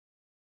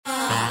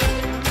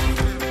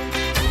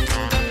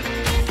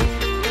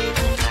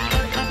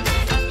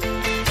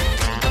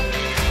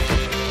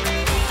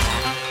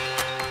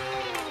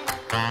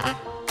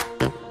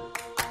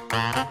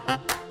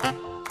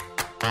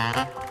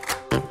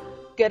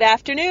Good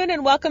afternoon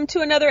and welcome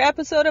to another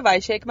episode of I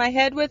Shake My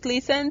Head with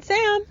Lisa and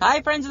Sam.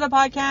 Hi, friends of the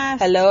podcast.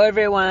 Hello,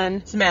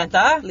 everyone.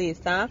 Samantha.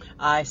 Lisa.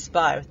 I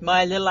spy with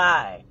my little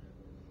eye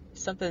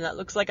something that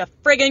looks like a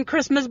friggin'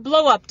 Christmas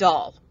blow-up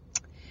doll.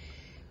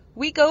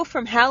 We go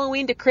from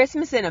Halloween to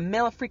Christmas in a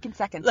milli-freaking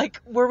seconds.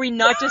 Like, were we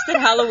not just at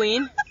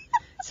Halloween?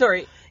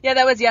 Sorry. Yeah,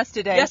 that was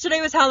yesterday.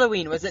 Yesterday was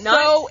Halloween, was it not?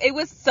 So, it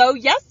was so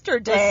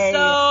yesterday.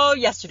 So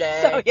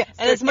yesterday.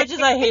 And as much as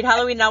I hate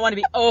Halloween and I want to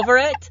be over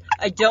it,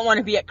 I don't want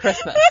to be at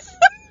Christmas.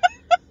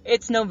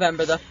 It's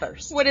November the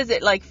 1st. What is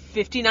it, like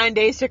 59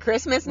 days to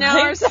Christmas now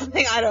Right? or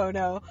something? I don't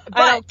know. But-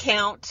 I don't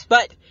count.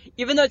 But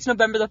even though it's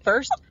November the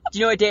 1st, do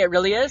you know what day it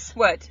really is?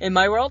 What? In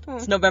my world,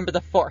 it's November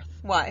the 4th.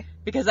 Why?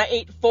 Because I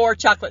ate 4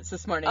 chocolates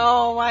this morning.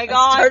 Oh my I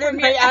god. started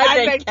from my your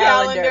advent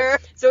calendar.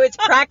 So it's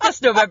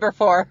practice November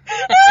 4.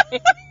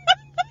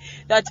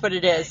 That's what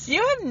it is.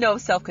 You have no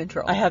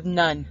self-control. I have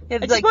none. It's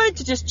I just like- wanted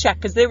to just check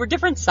because they were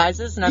different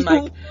sizes, and I'm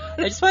like,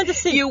 I just wanted to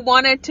see. You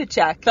wanted to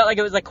check. Felt like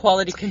it was like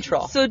quality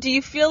control. So do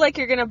you feel like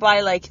you're going to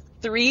buy like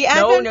 3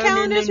 advent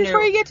calendars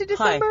before you get to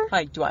December?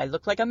 Hi. Do I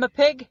look like I'm a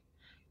pig?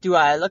 Do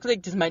I look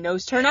like, does my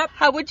nose turn up?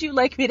 How would you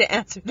like me to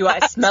answer Do I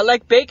smell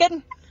like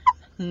bacon?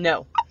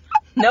 No.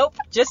 Nope.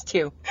 Just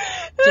 2.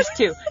 Just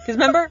 2. Because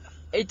remember,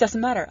 it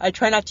doesn't matter. I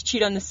try not to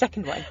cheat on the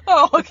second one.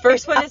 Oh, The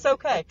first one is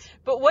okay.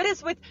 But what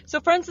is with... So,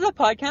 friends of the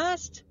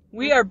podcast,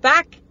 we are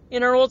back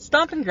in our old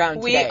stomping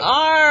ground We today.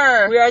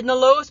 are. We are in the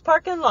Lowe's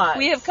parking lot.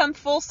 We have come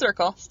full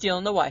circle.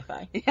 Stealing the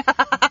Wi-Fi.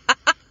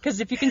 Because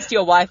if you can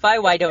steal Wi-Fi,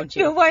 why don't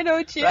you? Why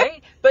don't you?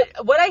 Right?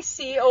 But what I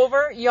see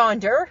over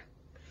yonder,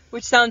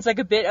 which sounds like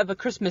a bit of a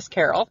Christmas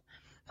carol,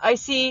 I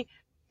see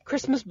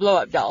Christmas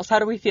blow-up dolls. How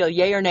do we feel?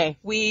 Yay or nay?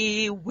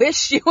 We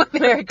wish you a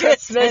Merry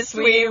Christmas.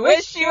 We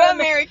wish you a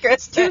Merry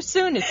Christmas. Too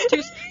soon. It's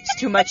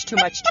too much,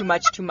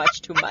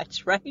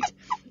 right?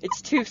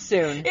 It's too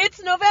soon.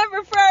 It's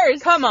November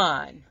 1st. Come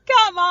on.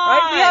 Come on.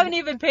 Right? We haven't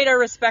even paid our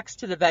respects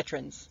to the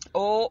veterans.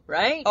 Oh,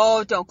 right?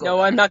 Oh, don't go No,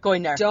 there. I'm not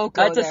going there. Don't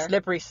go That's there. a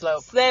slippery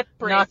slope.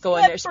 Slippery. Not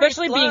going there. Slippery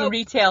Especially being slope.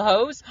 retail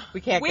hoes.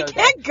 We can't We go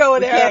can't go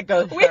there. We can't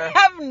go there. We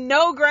have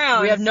no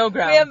grounds. We have no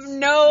grounds. We have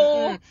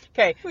no...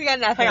 Okay. We got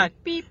nothing. Hang on.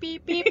 Beep,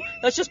 beep, beep.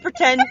 Let's just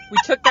pretend we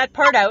took that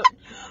part out.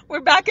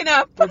 We're backing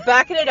up. We're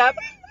backing it up.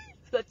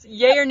 That's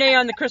yay or nay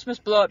on the Christmas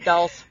blow-up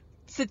dolls.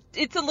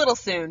 It's a little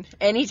soon.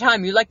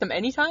 Anytime. You like them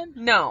anytime?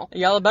 No. Are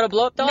y'all about a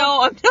blow-up doll?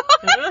 No, I'm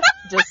not.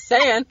 Just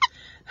saying.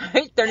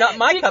 Right? They're not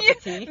my cup You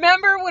of tea.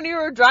 remember when you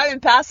were driving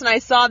past and I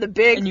saw the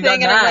big And you thing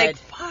got and I'm mad. like,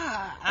 fuck.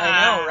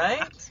 I know,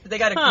 right? They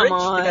got a Come Grinch.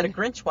 on. They got a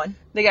Grinch one.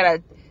 They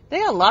got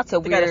lots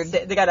of They weird.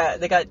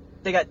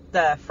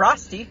 got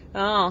Frosty.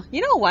 Oh,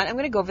 you know what? I'm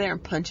gonna go over there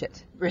and punch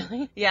it.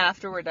 Really? Yeah,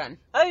 after we're done.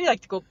 I'd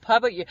like to go. How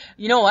about you?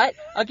 You know what?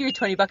 I'll give you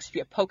 $20 if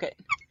you poke it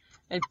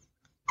and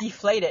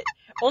deflate it.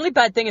 Only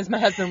bad thing is my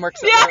husband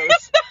works at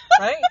Lowe's,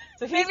 right?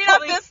 So he's Maybe not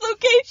probably this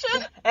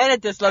location. and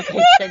at this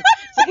location.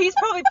 So he's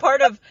probably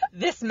part of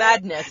this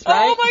madness,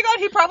 right? Oh my god,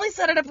 he probably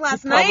set it up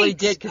last He night. probably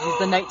did because he's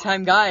the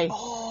nighttime guy.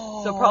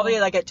 Oh. So probably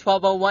like at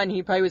 12:01,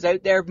 he probably was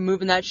out there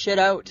moving that shit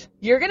out.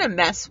 You're gonna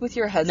mess with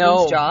your husband's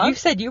No, job? you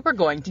said you were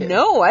going to.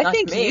 No, I Not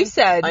think me. you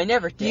said. I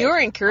never did. You were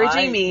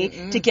encouraging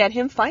me to get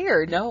him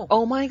fired. No.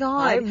 Oh my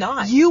god. I'm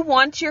not. You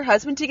want your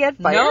husband to get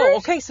fired? No,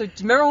 okay, so do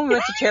you remember when we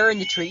went to Terror in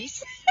the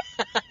Trees?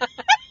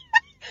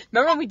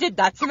 Remember when we did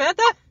that,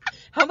 Samantha?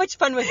 How much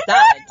fun was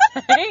that?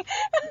 Right?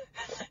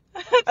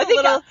 That's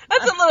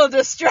a little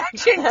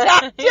distraction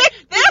tactic.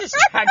 There's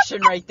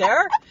distraction right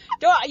there.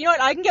 You know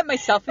what? I can get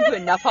myself into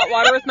enough hot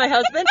water with my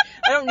husband.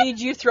 I don't need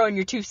you throwing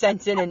your 2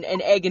 cents in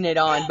and egging it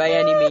on by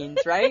any means,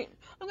 right?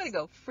 I'm gonna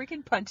go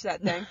freaking punch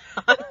that thing.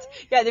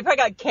 Yeah, they probably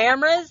got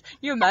cameras.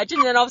 You imagine?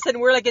 And then all of a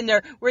sudden we're in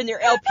their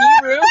LP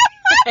room.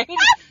 Right?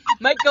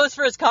 Mike goes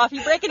for his coffee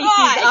break and he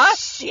sees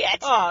us. Shit.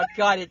 Oh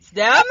God, it's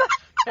them.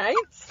 Right?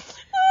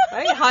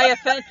 Right?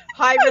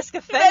 High risk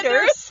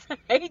offenders.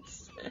 Right?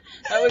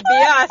 That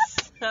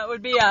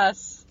would be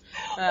us.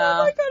 Oh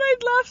my god,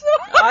 I'd laugh so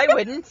hard. I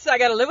wouldn't. I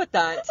gotta live with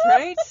that,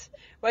 right?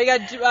 Well, I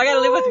gotta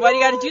live with. Why do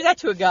you gotta do that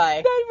to a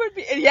guy? That would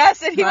be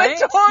yes, and he Right?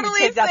 would totally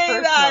Take say that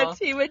personal. that.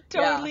 He would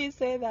totally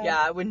say that.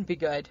 Yeah, it wouldn't be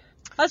good.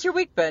 How's your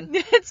week been?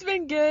 It's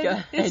been good.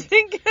 Good. It's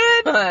been good.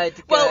 Good.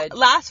 Well,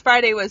 last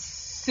Friday was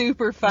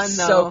super fun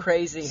though. So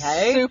crazy,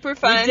 hey? Super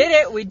fun.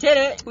 We did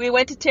it. We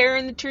went to Terror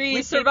in the Trees.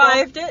 We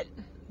survived it.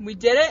 We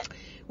did it.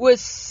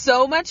 Was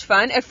so much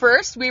fun. At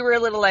first, we were a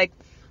little like,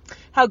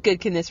 how good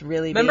can this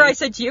really Remember be? I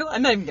said to you,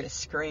 I'm not even going to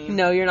scream.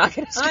 No, you're not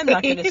going to scream. I'm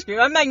not going to scream.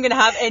 I'm not even going to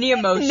have any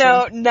emotion.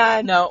 No,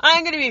 none. No.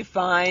 I'm going to be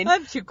fine.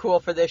 I'm too cool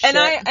for this and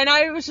shit.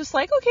 I was just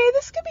like, okay,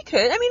 this could be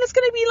good. I mean, it's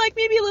going to be like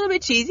maybe a little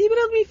bit cheesy, but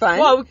it'll be fun.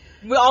 Well,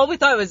 all we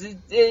thought was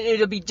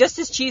it'll be just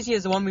as cheesy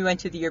as the one we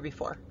went to the year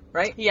before,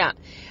 right? Yeah.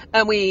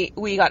 And we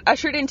got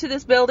ushered into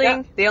this building.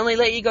 Yeah. They only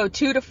let you go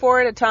 2 to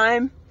 4 at a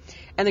time.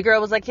 And the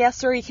girl was like, yes,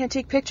 sir, you can't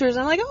take pictures.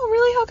 I'm like, oh,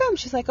 really? How come?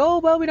 She's like, oh,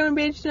 well, we don't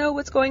need to know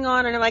what's going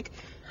on. And I'm like,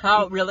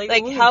 how really?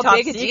 Like, Ooh, how top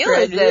big a deal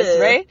secret. is this,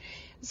 Yeah. right?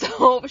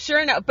 So, sure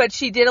enough, but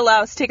she did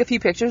allow us to take a few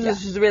pictures,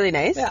 which was really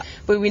nice. Yeah.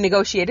 But we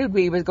negotiated.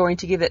 We were going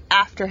to give it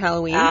after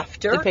Halloween.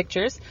 After? The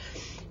pictures.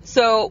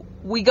 So,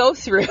 we go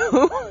through.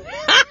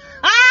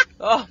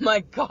 Oh my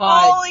God.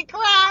 Holy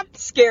crap!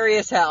 Scary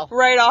as hell.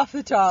 Right off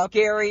the top.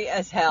 Scary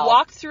as hell.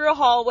 Walked through a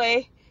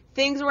hallway.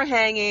 Things were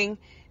hanging.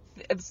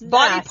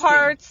 Body Nasty.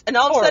 parts. And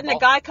all of a sudden a Horrible.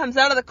 guy comes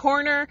out of the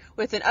corner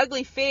with an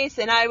ugly face.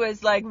 And I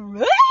was like,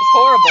 It's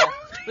horrible.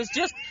 It was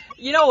just,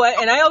 you know what?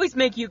 And I always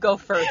make you go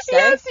first.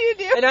 Yes, you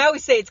do. And I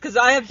always say it's because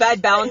I have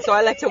bad balance, so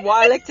I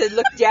like to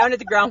look down at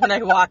the ground when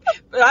I walk.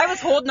 But I was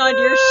holding on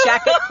to your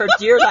shacket for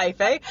dear life,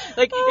 eh?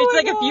 Like Oh it's my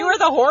like if you God. were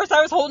the horse,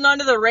 I was holding on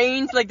to the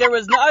reins. Like I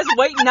was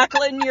white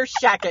knuckling your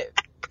shacket.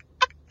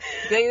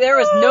 There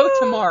was no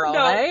tomorrow,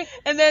 No. eh?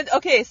 And then,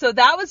 okay, so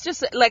that was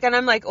just like, and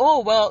I'm like,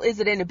 oh, well, is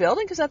it in a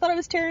building? Because I thought I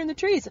was tearing the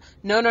trees.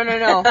 No.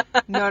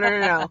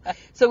 No.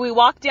 So we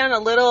walked down a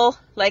little,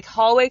 like,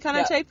 hallway kind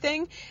of Yeah. type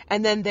thing,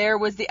 and then there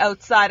was the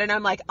outside, and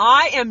I'm like,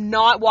 I am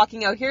not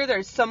walking out here.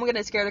 There's someone going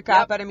to scare the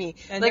crap Yep. out of me.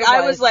 And Like, there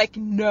I was was. like,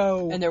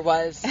 no. And there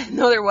was.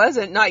 No, there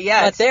wasn't. Not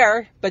yet. Not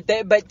there, but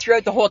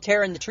throughout the whole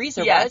tear in the trees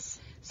there Yes. was.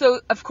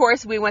 So, of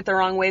course, we went the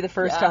wrong way the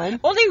first Yeah. time.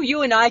 Only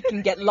you and I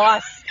can get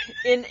lost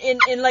in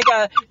like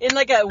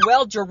a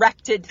well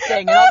directed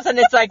thing, and all of a sudden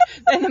it's like,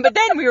 but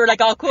then we were like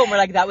all cool, and we're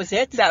like, that was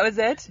it. That was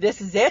it. This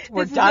is it.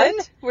 We're This is done.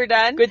 it. We're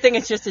done. Good thing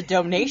it's just a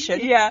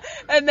donation. Yeah.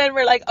 And then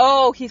we're like,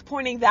 oh, he's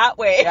pointing that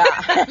way. Yeah.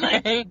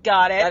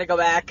 Got it. Gotta go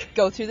back.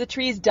 Go through the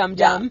trees,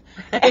 dum-dum.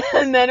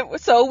 And then,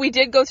 so we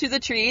did go through the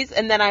trees,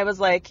 and then I was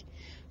like,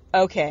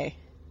 okay,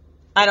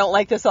 I don't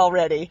like this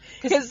already.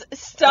 Because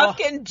stuff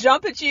can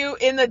jump at you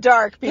in the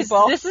dark,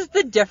 people. This is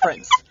the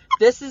difference.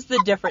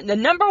 The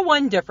number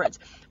one difference.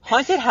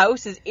 Haunted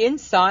house is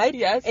inside,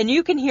 Yes. and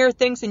you can hear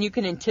things and you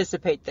can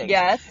anticipate things.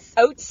 Yes.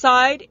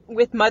 Outside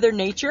with Mother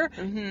Nature,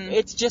 Mhm.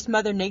 it's just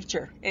Mother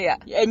Nature. Yeah.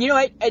 And you know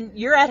what? And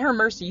you're at her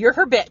mercy. You're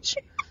her bitch.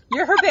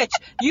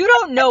 You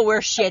don't know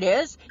where shit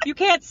is. You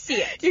can't see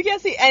it. You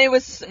can't see, and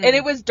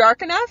it was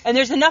dark enough. And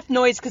there's enough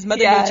noise because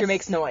Mother Yes. Nature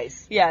makes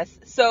noise. Yes.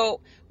 So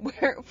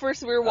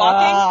first we were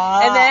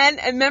walking, and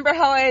remember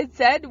how I had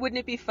said, wouldn't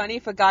it be funny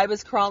if a guy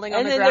was crawling on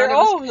And the then ground? there-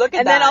 oh, look at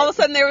and then that. all of a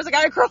sudden there was a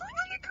guy crawling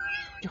on the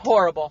ground.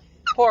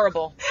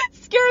 Horrible.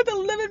 Scared the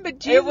living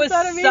bejesus It was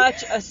out of me.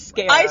 such a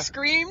scare. I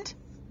screamed,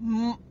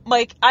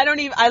 like,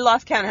 I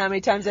lost count of how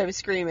many times I was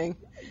screaming.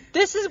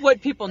 This is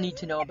what people need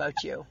to know about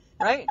you,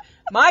 right?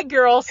 My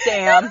girl,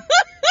 Sam,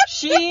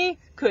 she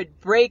could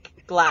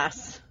break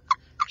glass.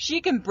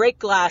 She can break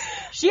glass.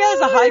 She has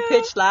a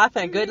high-pitched laugh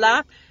and a good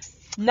laugh.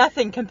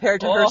 Nothing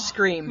compared to her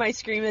scream. My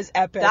scream is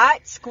epic. That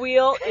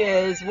squeal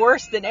is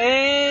worse than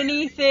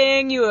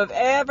anything you have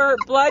ever...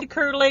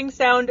 Blood-curdling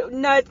sound.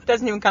 No, it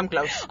doesn't even come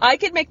close. I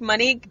could make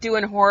money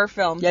doing horror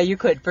films. Yeah, you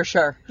could, for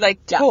sure. Like,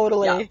 Yeah,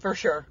 totally. Yeah, for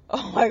sure.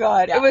 Oh my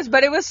god. Yeah.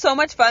 It was so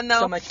much fun though.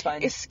 So much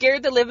fun. It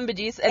scared the living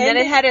bejesus. And And then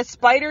it it- had a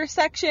spider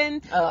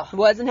section. Ugh.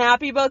 Wasn't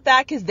happy about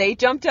that because they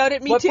jumped out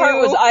at me What too. part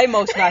was I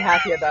most not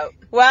happy about?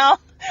 Well,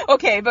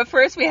 okay, but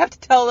first we have to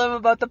tell them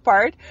about the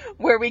part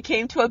where we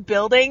came to a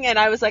building and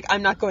I was like,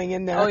 I'm not going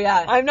in there. Oh,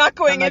 yeah. I'm not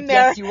going I'm in like,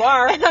 there. yes, you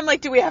are. And I'm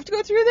like, do we have to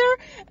go through there?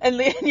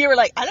 And you were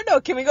like, I don't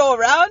know, can we go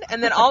around?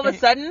 And then all of a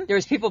sudden, There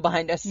was people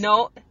behind us.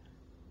 no,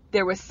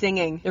 there was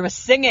singing. There was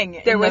singing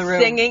There in was the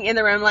room. singing in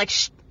the room, like,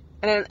 shh.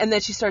 And then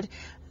she started,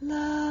 la,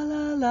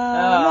 la, la,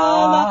 Ah.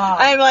 la, la.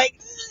 I'm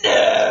like,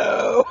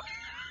 no.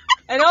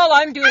 And all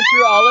I'm doing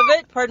through all of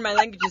it, pardon my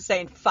language, is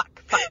saying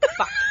fuck.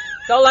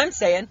 That's all I'm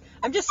saying.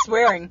 I'm just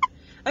swearing.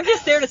 I'm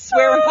just there to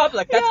swear in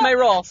public. That's Yeah. my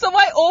role. So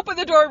I open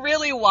the door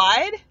really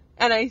wide,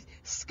 and I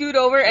scoot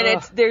over, and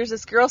Ugh. there's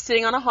this girl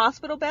sitting on a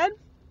hospital bed.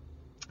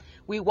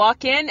 We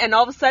walk in, and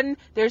all of a sudden,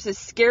 there's this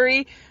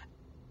scary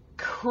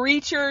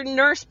creature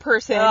nurse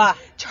person Ugh.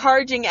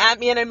 charging at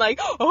me, and I'm like,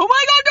 oh my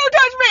god, don't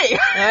touch me!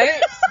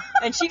 Right?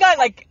 And she got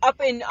like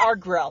up in our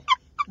grill.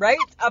 Right?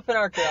 Up in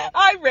our grill.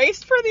 I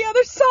raced for the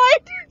other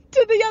side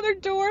to the other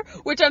door,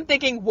 which I'm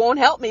thinking won't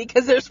help me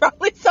because there's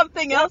probably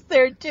something else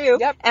there too.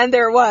 Yep. And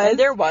there was. And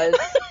there was.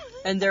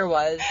 And there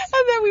was.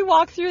 And then we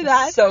walked through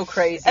that. So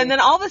crazy. And then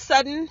all of a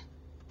sudden,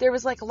 there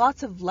was like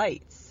lots of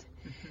lights.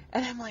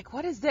 And I'm like,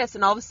 what is this?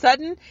 And all of a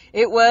sudden,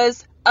 it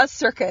was a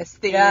circus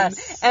theme.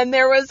 Yes. And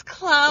there was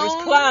clowns.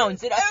 There's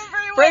clowns.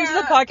 Everywhere. Friends of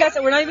the podcast,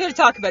 and we're not even going to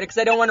talk about it because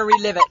I don't want to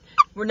relive it.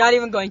 We're not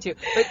even going to.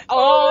 But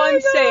all Oh my I'm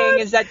God. saying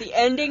is that the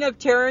ending of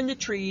Terror in the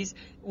Trees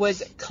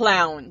was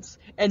clowns.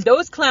 And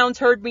those clowns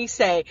heard me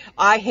say,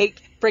 I hate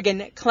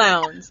friggin'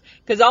 clowns.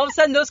 Because all of a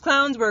sudden those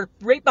clowns were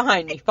right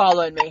behind me,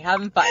 following me,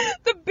 having fun.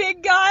 The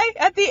big guy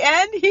at the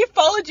end, he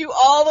followed you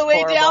all the way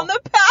Horrible. down the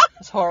path.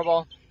 It's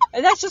horrible.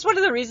 And that's just one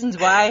of the reasons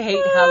why I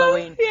hate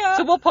Halloween. Yeah.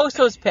 So we'll post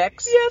those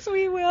pics. Yes,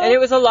 we will. And it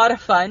was a lot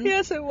of fun.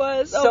 Yes, it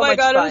was. So Oh my much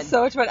god, it fun. was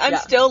so much fun. I'm Yeah.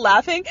 still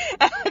laughing.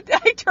 And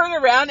I turn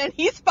around and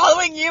he's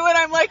following you, and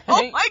I'm like, oh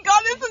Right. my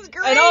god, this is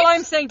great. And all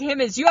I'm saying to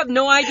him is, you have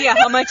no idea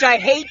how much I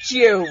hate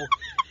you.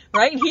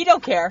 Right? And he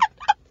don't care.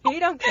 He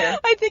don't care.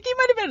 I think he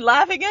might have been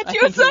laughing at I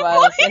you at think he some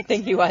was. I point.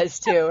 think he was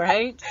too,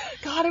 right?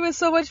 God, it was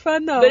so much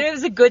fun though. But it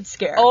was a good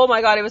scare. Oh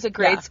my god, it was a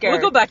great Yeah. scare.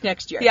 We'll go back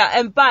next year.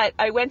 Yeah, but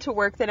I went to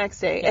work the next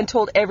day Yeah. and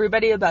told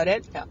everybody about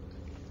it. Yeah.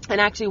 And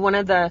actually, one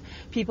of the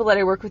people that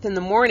I work with in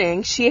the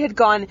morning, she had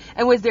gone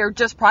and was there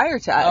just prior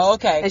to us. Oh,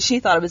 okay. And she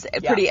thought it was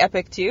pretty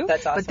epic too.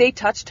 That's awesome. But they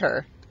touched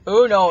her.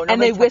 Oh no!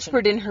 And they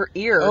whispered in her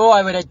ear. Oh,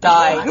 I would have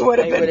died. I would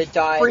have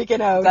died. Freaking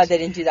out. Glad they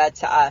didn't do that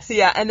to us.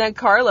 Yeah, and then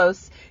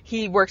Carlos,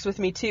 he works with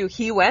me too.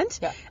 He went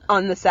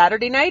on the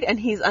Saturday night, and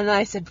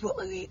I said, well,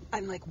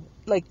 I'm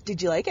like,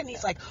 did you like it? And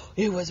he's like,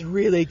 it was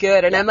really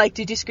good. And I'm like,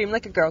 did you scream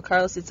like a girl,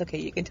 Carlos? It's okay,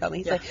 you can tell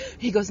me.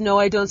 He goes, no,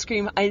 I don't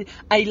scream. I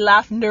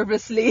laugh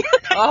nervously.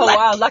 Oh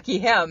wow, lucky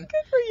him.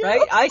 Good for you.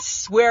 Right? I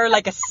swear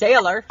like a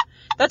sailor.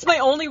 That's my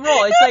only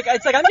role.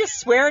 It's like I'm just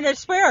swearing to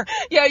swear.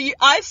 Yeah,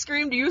 I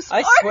screamed, you swore.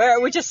 I swear,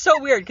 which is so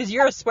weird because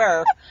you're a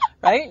swearer,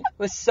 right? It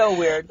was so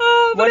weird.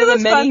 Oh, but one it of the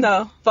was many fun,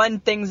 though. fun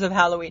things of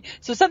Halloween.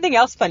 So something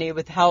else funny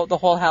with the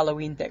whole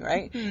Halloween thing,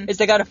 right? Is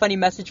I got a funny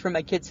message from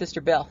my kid sister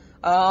Bill.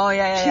 Oh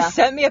yeah. She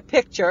sent me a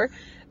picture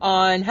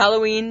on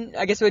Halloween.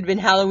 I guess it would have been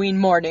Halloween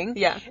morning.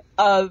 Yeah.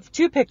 Of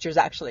two pictures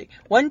actually.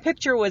 One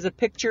picture was a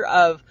picture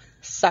of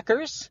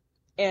suckers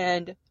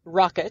and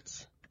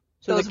rockets.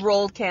 So those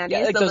rolled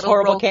candies, like the those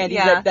horrible candies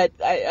that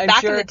I'm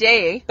back sure in the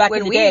day, back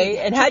in the day,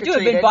 and had to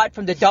have been bought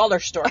from the dollar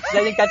store because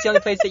I think that's the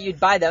only place that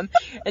you'd buy them.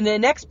 And the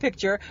next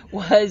picture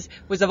was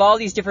of all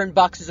these different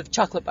boxes of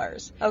chocolate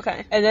bars.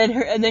 Okay.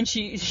 And then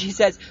she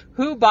says,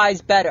 who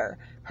buys better,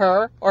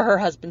 her or her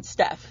husband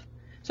Steph?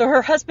 So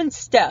her husband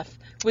Steph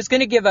was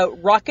going to give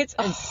out rockets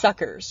and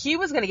suckers. He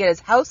was going to get his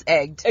house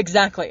egged.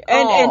 Exactly,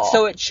 and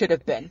so it should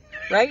have been,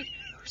 right?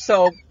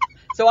 So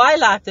I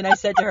laughed and I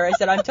said to her,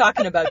 I'm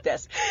talking about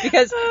this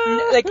because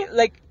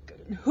like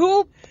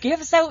who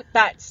gives out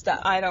that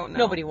stuff? I don't know.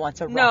 Nobody wants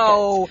a rocket.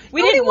 No,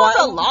 we nobody didn't wants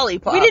want a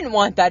lollipop. We didn't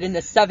want that in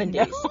the 70s,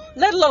 No.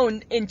 let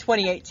alone in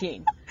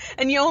 2018.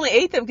 And you only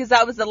ate them because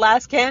that was the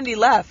last candy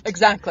left.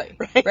 Exactly.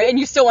 Right? And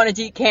you still wanted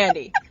to eat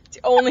candy. It's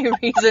the only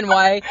reason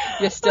why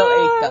you still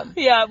ate them.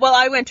 Yeah. Well,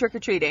 I went trick or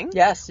treating.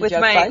 Yes. With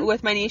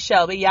my niece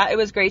Shelby. Yeah, it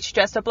was great. She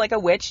dressed up like a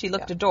witch. She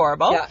looked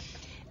adorable. Yeah.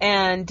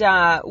 And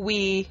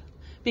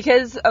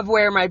because of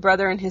where my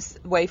brother and his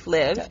wife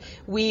lived,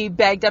 we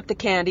bagged up the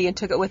candy and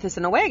took it with us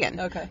in a wagon.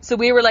 Okay. So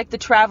we were like the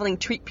traveling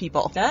treat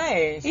people.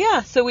 Nice.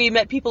 Yeah, so we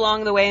met people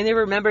along the way, and they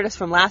remembered us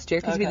from last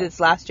year, because we did this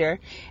last year,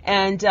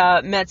 and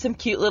met some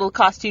cute little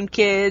costumed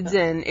kids,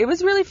 and it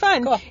was really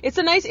fun. Cool. It's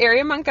a nice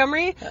area,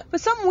 Montgomery, but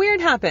something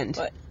weird happened.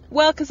 What?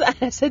 Well, because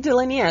I said to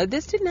Linnea,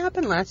 this didn't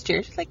happen last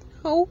year. She's like,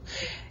 no.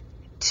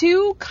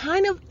 Two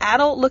kind of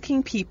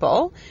adult-looking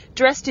people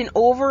dressed in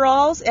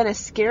overalls and a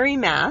scary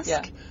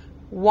mask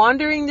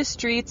wandering the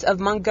streets of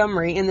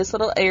Montgomery in this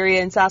little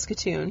area in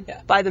Saskatoon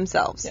by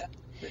themselves.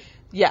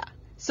 Yeah.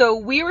 So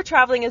we were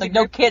traveling as like a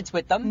group. no kids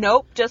with them?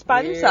 Nope, just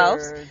by Weird.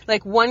 themselves.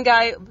 Like one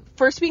guy,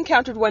 first we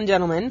encountered one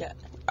gentleman.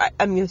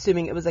 I'm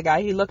assuming it was a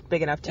guy. He looked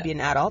big enough to be an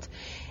adult.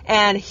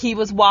 And he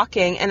was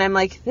walking, and I'm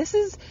like, this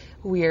is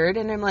weird.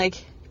 And I'm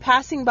like,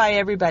 passing by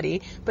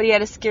everybody, but he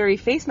had a scary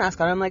face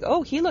mask on. I'm like,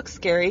 oh, he looks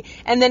scary.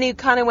 And then he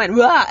kind of went,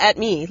 wah, at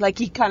me. Like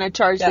he kind of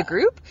charged the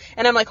group.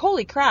 And I'm like,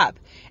 holy crap.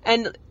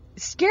 And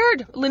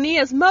scared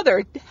Linnea's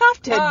mother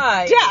half to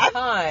death.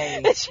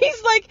 Hi. And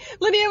she's like,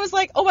 Linnea was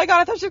like, oh my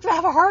God, I thought she was going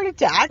to have a heart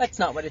attack. That's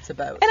not what it's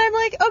about. And I'm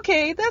like,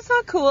 okay, that's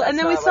not cool. And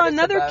then we saw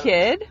another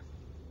kid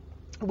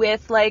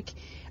with like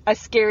a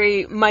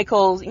scary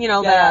Michael, you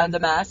know, the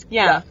mask.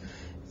 Yeah.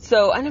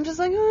 So, and I'm just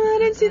like, oh, I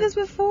didn't see this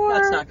before.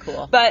 That's not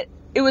cool. But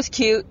it was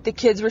cute. The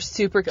kids were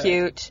super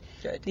cute.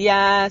 Good.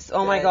 Yes.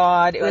 Oh my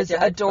God. It was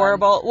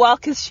adorable. Well,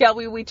 because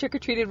we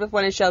trick-or-treated with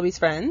one of Shelby's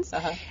friends.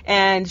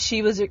 And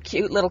she was a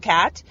cute little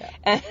cat.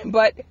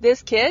 But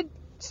this kid,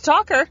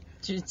 stalker.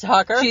 She's a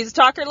talker? She's a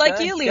talker like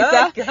you,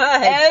 Lisa. Good.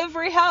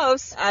 Every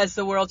house. As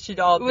the world should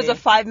all be. It was a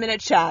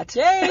 5-minute chat.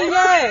 Yay,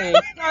 yay.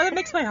 Oh, that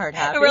makes my heart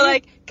happy. And we're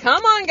like,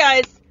 come on,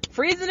 guys.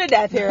 Freezing to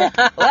death here.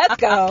 Let's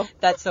go.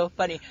 That's so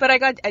funny. But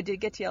I did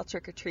get to yell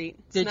trick or treat.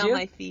 Did Smell you?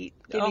 my feet.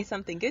 Give me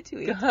something good to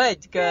eat.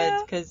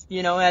 Good. Because,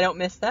 I don't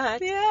miss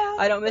that. Yeah.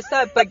 I don't miss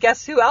that. But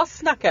guess who else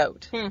snuck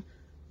out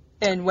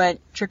and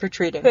went trick or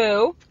treating?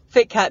 Who?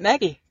 Fake Cat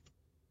Maggie.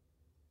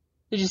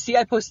 Did you see?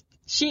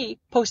 She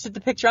posted the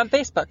picture on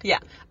Facebook. Yeah.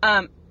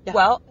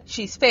 Well,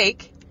 she's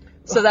fake,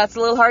 so that's a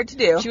little hard to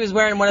do. She was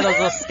wearing one of those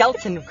little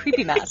skeleton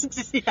creepy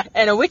masks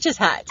and a witch's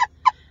hat.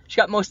 She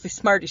got mostly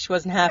smarty. She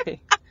wasn't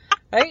happy.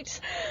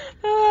 Right?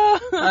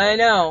 I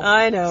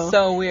know.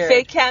 So weird.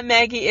 Fake Cat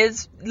Maggie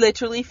is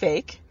literally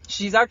fake.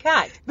 She's our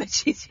cat. But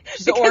she's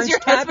because orange your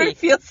tabby. husband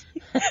feels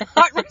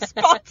not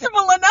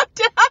responsible enough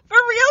to have a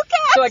real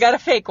cat. So I got a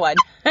fake one.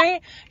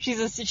 Right? She's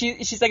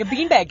like a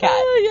beanbag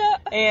cat. Yeah.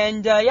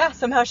 And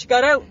somehow she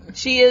got out.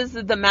 She is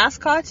the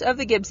mascot of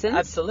the Gibsons.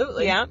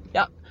 Absolutely. Yeah.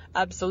 Yep.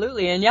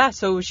 Absolutely. And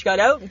so she got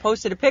out and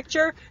posted a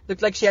picture.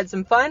 Looked like she had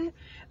some fun.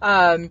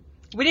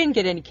 We didn't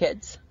get any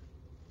kids.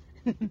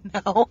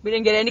 No, we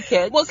didn't get any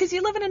kids. Well, because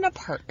you live in an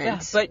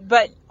apartment. Yeah,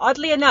 but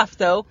oddly enough,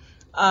 though,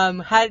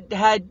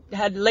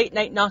 had late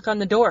night knock on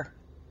the door.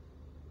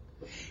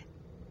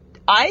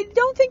 I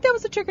don't think that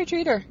was a trick or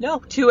treater. No,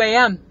 2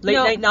 a.m. Late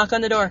night knock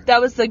on the door.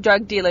 That was the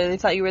drug dealer. They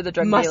thought you were the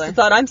drug dealer. Must have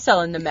thought I'm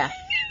selling the meth,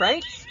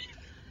 right?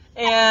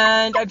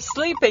 and I'm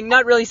sleeping,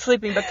 not really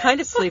sleeping, but kind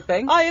of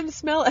sleeping. I am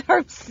smelling.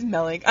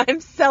 I'm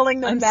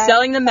selling the I'm meth.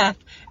 selling the meth.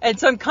 And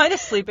so I'm kind of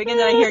sleeping, and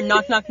then I hear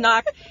knock, knock,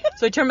 knock.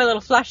 So I turn my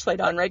little flashlight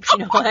on, right? 'Cause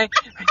you know why?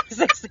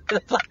 Because I sleep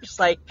with a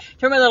flashlight.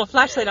 Turn my little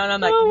flashlight on, I'm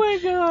like, Oh my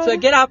god. so I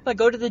get up, I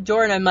go to the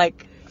door, and I'm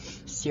like,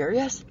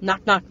 serious?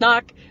 Knock, knock,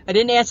 knock. I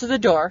didn't answer the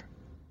door.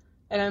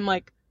 And I'm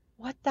like,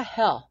 what the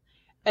hell?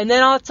 And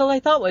then all I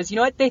thought was, you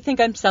know what? They think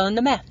I'm selling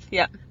the meth.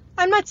 Yeah.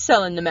 I'm not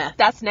selling the meth.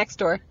 That's next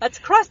door. That's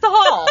across the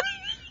hall.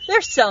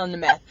 They're selling the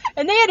meth.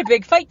 And they had a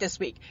big fight this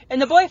week.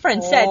 And the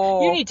boyfriend said,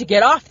 you need to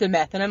get off the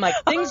meth. And I'm like,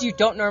 things you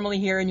don't normally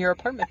hear in your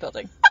apartment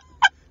building.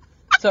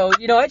 So,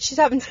 you know what? She's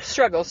having some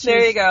struggles.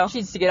 There you go. She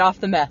needs to get off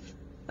the meth.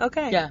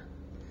 Okay. Yeah.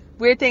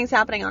 Weird things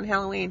happening on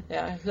Halloween.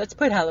 Yeah. Let's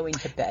put Halloween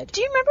to bed.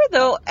 Do you remember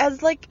though,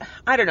 as like,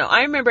 I don't know,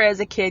 I remember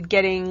as a kid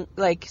getting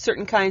like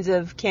certain kinds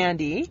of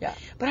candy. Yeah.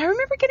 But I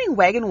remember getting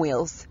wagon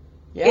wheels.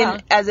 Yeah.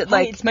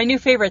 It's my new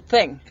favorite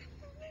thing.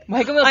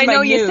 Wagon wheels I are my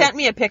know new. you sent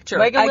me a picture.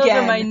 Wagon wheels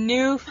again. are my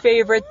new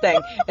favorite thing.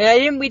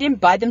 And we didn't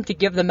buy them to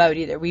give them out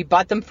either. We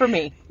bought them for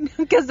me.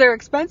 Because they're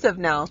expensive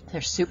now.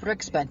 They're super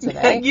expensive,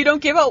 eh? You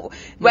don't give out.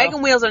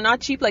 Wagon wheels are not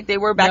cheap like they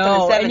were back in the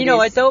 70s. And you know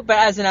what though? But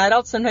as an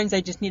adult, sometimes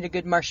I just need a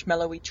good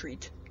marshmallowy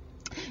treat.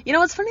 You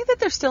know, it's funny that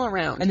they're still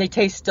around. And they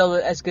taste still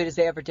as good as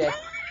they ever did.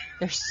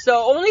 They're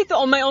so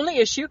my only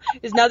issue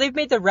is now they've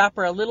made the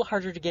wrapper a little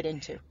harder to get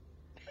into.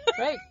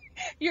 Right?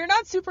 You're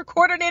not super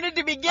coordinated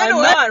to begin I'm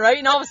with. not, right?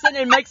 And all of a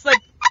sudden Mike's like,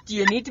 do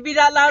you need to be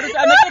that loud? I'm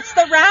like, it's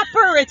the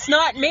wrapper. It's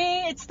not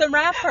me. It's the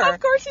wrapper. Of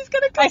course he's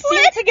going to I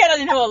complain. seem to get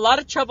into a lot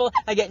of trouble.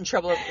 I get in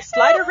trouble over the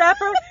slider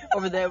wrapper,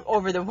 over the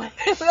wheel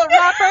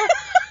wrapper,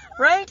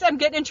 right? I'm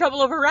getting in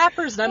trouble over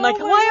wrappers, and I'm like,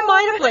 my why am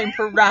I God. to blame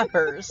for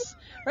wrappers?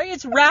 Right?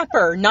 It's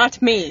wrapper,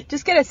 not me.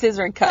 Just get a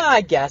scissor and cut.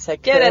 I guess I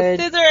could. Get a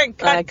scissor and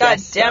cut. I God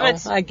guess damn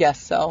so. it. I guess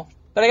so.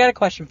 But I got a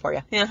question for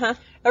you. Uh-huh.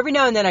 Every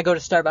now and then I go to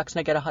Starbucks and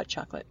I get a hot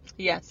chocolate.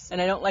 Yes.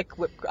 And I don't like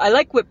I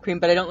like whipped cream,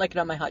 but I don't like it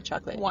on my hot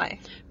chocolate. Why?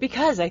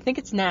 Because I think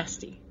it's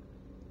nasty.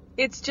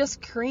 It's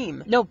just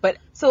cream. No, but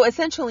So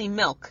essentially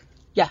milk.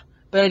 yeah,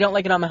 but I don't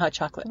like it on my hot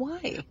chocolate.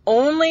 Why?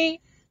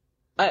 Only,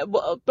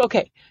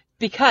 okay,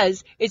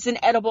 because it's an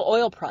edible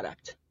oil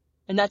product,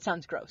 and that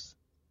sounds gross.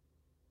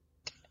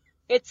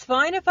 It's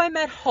fine if I'm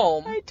at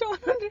home. I don't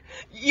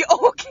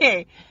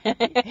okay.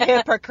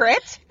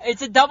 Hypocrite.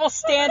 It's a double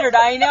standard,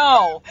 I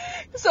know.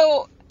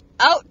 So,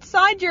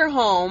 outside your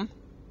home,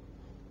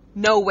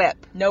 no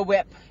whip. No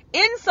whip.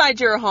 Inside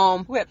your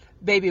home, Whip.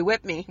 baby,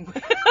 whip me.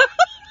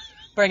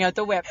 Bring out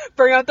the whip.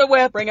 Bring out the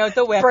whip. Bring out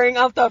the whip. Bring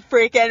out the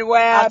freaking whip.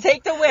 I'll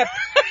take the whip.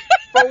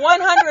 For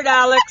 100,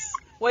 Alex.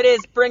 What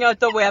is bring out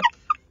the whip?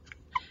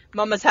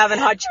 Mama's having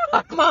hot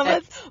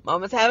chocolate.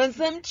 Mama's having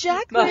some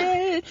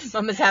chocolate.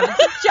 Mama's having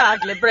some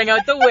chocolate. Bring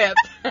out the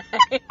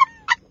whip.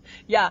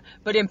 Yeah,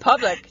 but in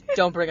public,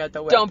 don't bring out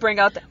the whip. Don't bring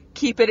out the...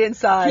 Keep it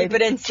inside. Keep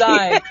it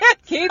inside.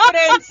 Keep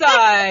it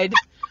inside.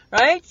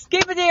 Right?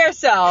 Keep it to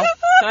yourself.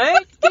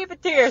 Right? Keep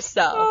it to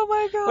yourself. Oh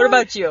my god. What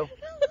about you?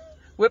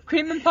 Whipped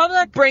cream in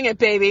public? Bring it,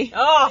 baby.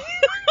 Oh,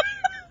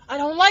 I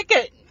don't like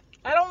it.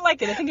 I don't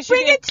like it. I think it should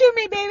Bring be. it to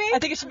me, baby. I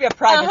think it should be a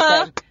private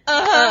thing.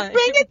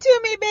 Bring it to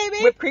me,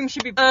 baby. Whipped cream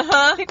should be.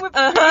 I think whipped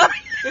cream.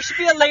 There should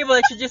be a label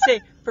that should just say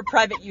for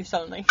private use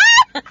only.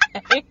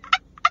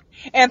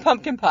 And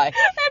pumpkin pie.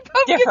 And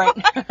pumpkin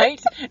Different, pie.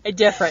 right?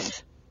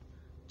 Different.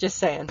 Just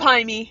saying.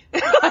 Pie me.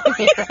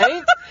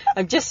 Right?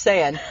 I'm just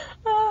saying.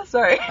 Oh,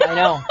 sorry. I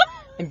know.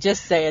 I'm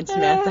just saying,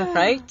 Samantha,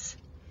 right?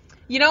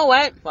 You know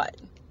what? What?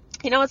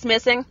 You know what's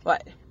missing?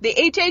 What? The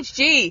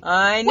HHG.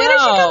 I know. When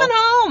is she coming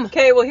home?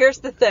 Okay, well, here's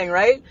the thing,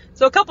 right?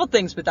 So a couple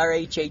things with our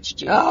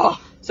HHG. Oh,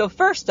 So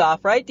first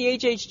off, right, the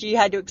HHG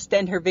had to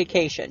extend her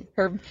vacation.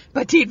 her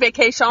petite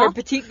vacation. Her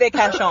petite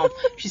vacation.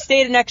 She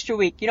stayed an extra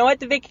week. You know what?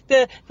 The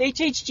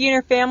HHG and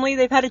her family,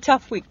 they've had a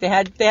tough week. They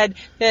had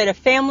a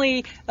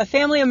family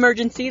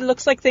emergency.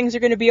 Looks like things are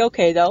going to be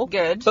okay though.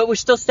 Good. But we're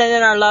still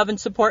sending our love and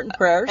support and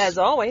prayers. As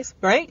always.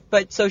 Right?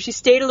 But so she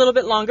stayed a little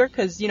bit longer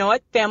because you know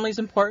what? Family's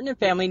important and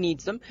family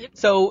needs them. Yep.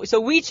 So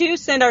we too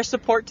send our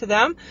support to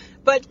them.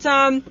 But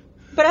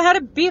I had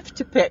a beef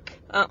to pick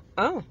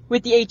Oh.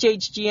 with the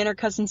HHG and her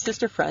cousin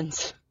sister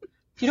friends. Do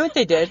you know what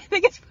they did? I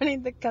think it's funny,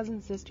 the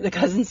cousin sister. The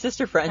cousin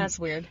sister friends. That's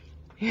weird.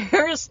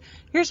 Here's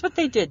what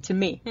they did to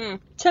me. Hmm.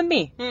 To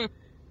me. Hmm.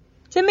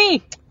 To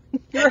me.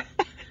 You're-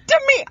 To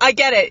me, I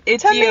get it.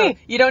 It's To you. me.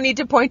 You don't need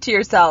to point to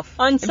yourself.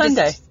 On I'm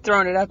Sunday. just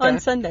throwing it up there. On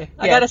Sunday.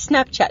 I Yeah. got a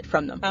Snapchat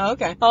from them. Oh,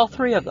 okay. All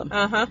three of them.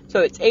 Uh-huh. So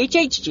it's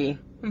HHG,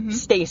 Mhm.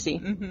 Stacy,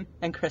 Mhm.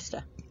 and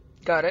Krista.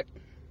 Got it.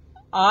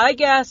 I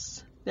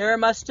guess there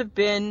must have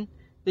been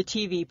the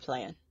TV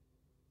playing.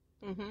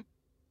 Mhm.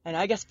 And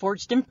I guess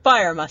Forged in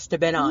Fire must have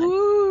been on.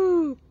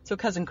 Woo. So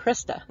cousin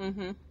Krista,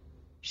 Mhm.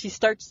 she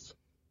starts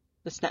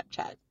the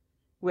Snapchat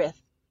with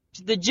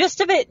the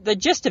gist of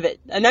it,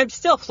 and I'm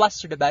still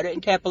flustered about it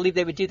and can't believe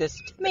they would do this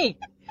to me.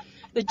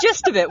 The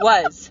gist of it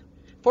was,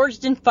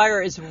 Forged in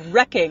Fire is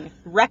wrecking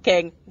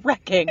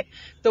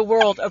the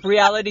world of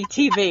reality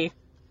TV.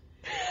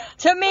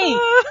 To me.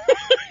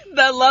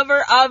 The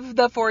lover of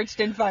the Forged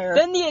in Fire.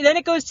 Then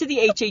it goes to the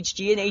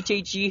HHG, and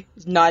HHG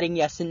is nodding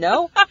yes and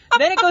no.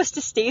 Then it goes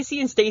to Stacy,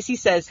 and Stacy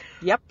says,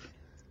 "Yep."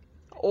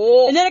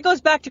 Oh. And then it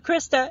goes back to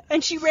Krista,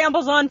 and she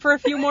rambles on for a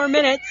few more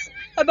minutes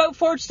about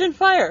Forged in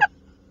Fire.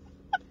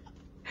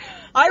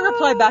 I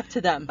reply back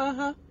to them,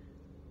 Uh-huh.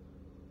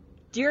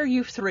 "Dear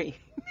you three,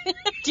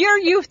 dear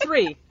you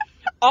three,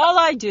 all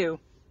I do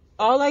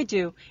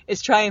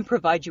is try and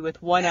provide you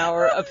with 1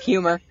 hour of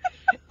humor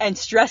and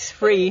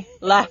stress-free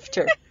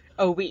laughter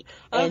a week.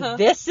 And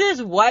this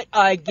is what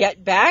I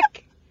get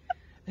back.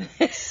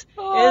 This is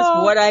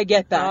what I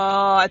get back."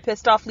 Oh, I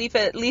pissed off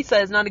Lisa. Lisa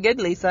is not a good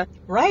Lisa.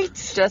 Right?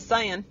 Just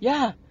saying.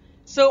 Yeah.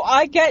 So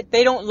I get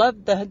they don't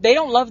love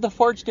the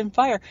Forged in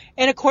Fire.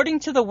 And according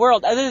to the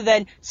world, other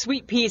than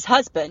Sweet Pea's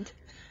husband,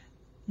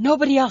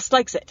 nobody else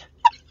likes it.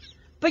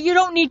 But you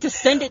don't need to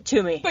send it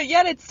to me. But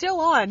yet it's still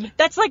on.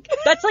 That's like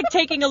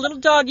taking a little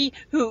doggy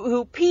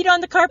who peed on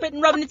the carpet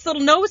and rubbing its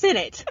little nose in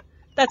it.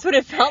 That's what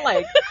it felt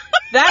like.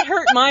 That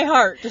hurt my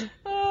heart.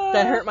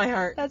 That hurt my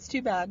heart. That's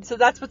too bad. So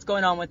that's what's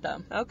going on with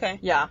them. Okay.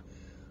 Yeah.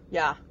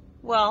 Yeah.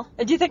 Well,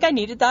 And do you think I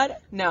needed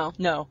that? no.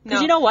 No. Because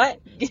No. you know what?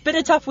 It's been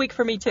a tough week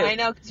for me too. I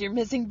know, because you're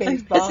missing I'm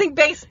baseball. missing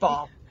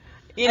baseball.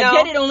 You I know?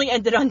 get it only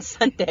ended on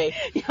Sunday.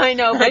 I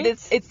know, Right?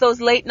 but it's those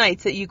late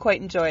nights that you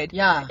quite enjoyed.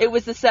 Yeah. It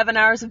was the 7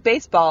 hours of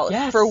baseball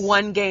Yes. for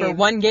one game. For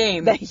one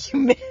game. that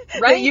you Right?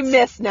 that you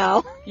miss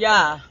now.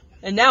 Yeah.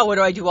 And now what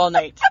do I do all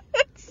night?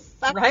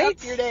 Suck Right?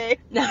 up your day.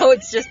 Now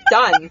it's just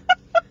done.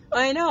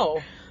 I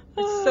know.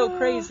 It's so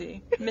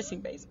crazy.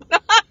 Missing baseball.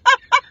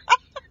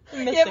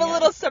 You have a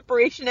little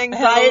separation I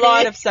anxiety. have a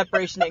lot of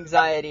separation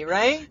anxiety,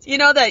 right? You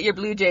know that your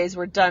Blue Jays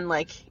were done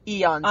like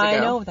eons ago. I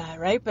know that,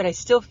 right? But I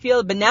still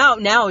feel, but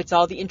now it's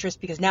all the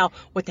interest because now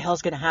what the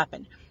hell's going to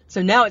happen?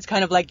 So now it's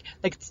kind of like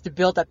it's the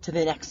build up to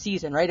the next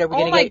season, right? Are we Oh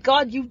going to my get?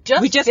 God! You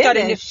We just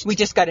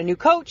finished. got a new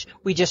coach.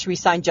 We just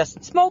re-signed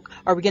Justin Smoke.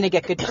 Are we going to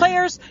get good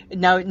players?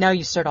 Now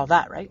you start all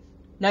that, right?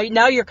 Now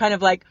you're kind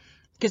of like,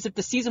 because if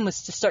the season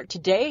was to start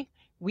today,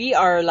 we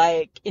are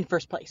like in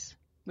first place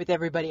with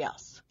everybody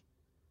else,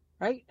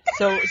 right?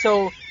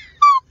 So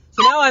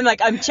now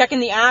I'm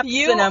checking the apps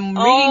and I'm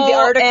reading the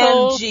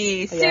articles. OMG.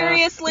 Yeah.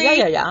 Seriously?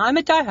 Yeah. I'm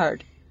a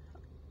diehard.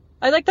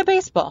 I like the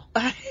baseball.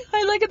 I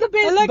like the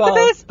baseball. I like the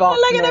baseball. I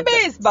like the Samantha.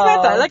 baseball.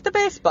 Samantha, I like the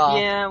baseball.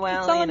 Yeah, well,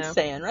 that's all you I'm know.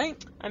 saying,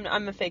 right?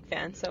 I'm a fake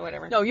fan, so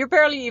whatever. No, you're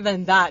barely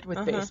even that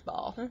with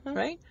baseball,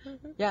 right?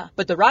 Yeah,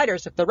 but the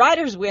Riders, if the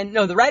Riders win,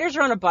 no, the Riders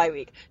are on a bye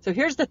week. So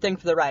here's the thing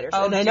for the Riders.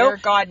 Oh, and I dear know,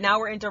 God, now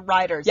we're into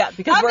Riders. Yeah,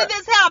 because How did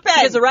this happen?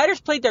 because the Riders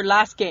played their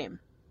last game,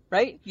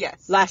 right?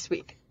 Yes. Last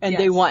week, and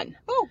Yes. they won.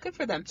 Oh, good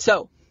for them.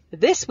 So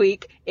this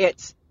week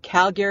it's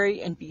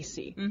Calgary and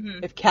BC.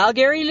 Mhm. If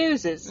Calgary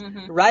loses,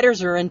 the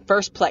Riders are in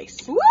first place.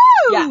 Woo!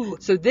 Yeah.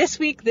 So this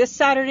week, this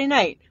Saturday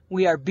night,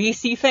 we are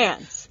BC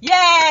fans. Yay!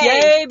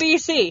 Yay,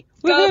 BC!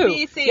 Go Woohoo!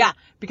 BC. Yeah,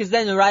 because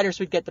then the Riders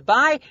would get the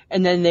bye,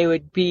 and then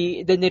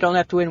then they don't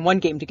have to win one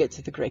game to get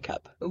to the Grey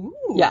Cup. Ooh.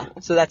 Yeah,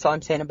 so that's all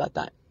I'm saying about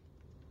that.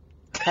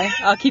 Okay,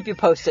 I'll keep you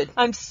posted.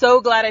 I'm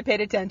so glad I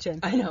paid attention.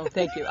 I know,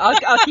 thank you. I'll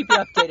keep you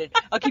updated.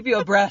 I'll keep you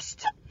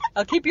abreast.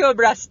 I'll keep you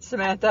abreast,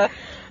 Samantha,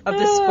 of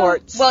the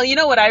sports. Well, you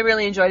know what I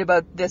really enjoyed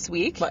about this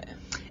week What?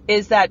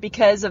 is that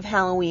because of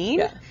Halloween,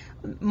 Yeah.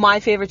 my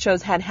favorite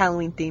shows had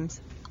Halloween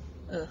themes.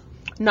 Ugh.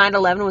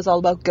 9/11 was all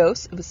about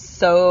ghosts. It was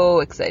so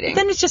exciting.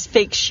 Then it's just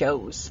fake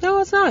shows. No,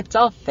 it's not. It's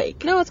all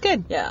fake. No, it's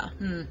good. Yeah.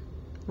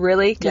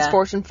 Really? Because Yeah.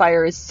 Forged in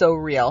Fire is so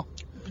real.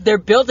 They're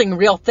building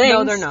real things.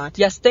 No, they're not.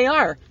 Yes, they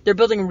are. They're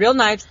building real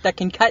knives that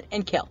can cut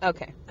and kill.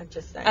 Okay. I'm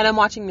just saying. And I'm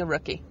watching The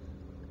Rookie.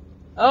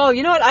 Oh,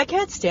 you know what? I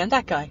can't stand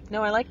that guy.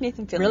 No, I like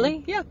Nathan Fillion.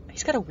 Really? Yeah.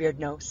 He's got a weird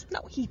nose.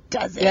 No, he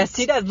doesn't. Yes,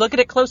 he does. Look at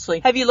it closely.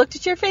 Have you looked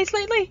at your face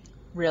lately?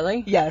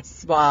 Really?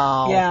 Yes.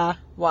 Wow. Yeah.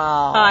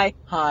 Wow. Hi.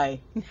 Hi.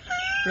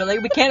 Really?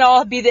 We can't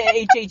all be the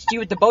HHG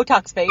with the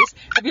Botox face.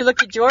 Have you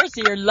looked at yours?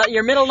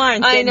 Your middle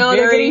line's I getting know,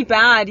 they're getting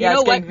bad. You Yeah, know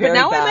it's what? getting But very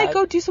now I bad. might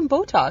go do some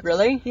Botox.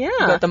 Really? Yeah. You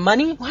got the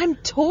money? Well, I'm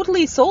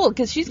totally sold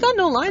because she's got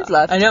no lines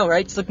left. I know,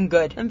 right? It's looking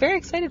good. I'm very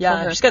excited for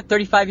Yeah, her. she's got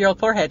 35-year-old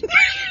forehead.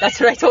 That's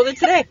what I told her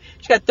today.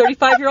 She's got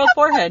 35-year-old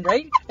forehead,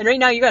 right? And right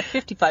now you got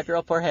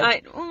 55-year-old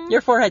forehead.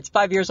 Your forehead's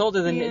 5 years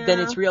older than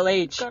its real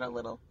age. Got a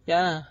little.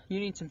 Yeah, you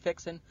need some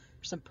fixing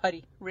or some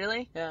putty.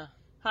 Really? Yeah.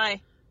 Hi.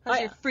 How's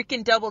Hi. your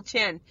freaking double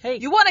chin? Hey.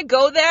 You want to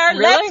go there?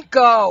 Really? Let's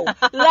go.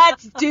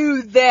 Let's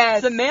do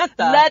this. Samantha.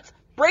 Let's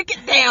break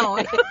it down.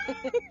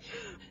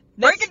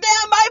 Break it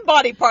down by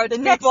body parts,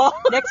 people.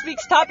 Next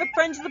week's topic,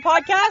 friends of the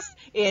podcast,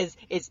 is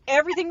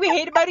everything we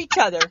hate about each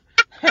other.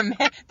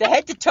 The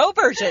head to toe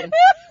version.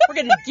 We're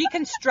going to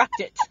deconstruct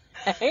it.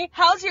 Okay?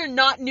 How's your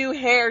not new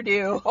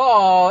hairdo?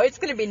 Oh, it's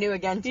going to be new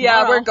again tomorrow.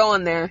 Yeah, we're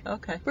going there.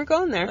 Okay. We're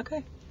going there.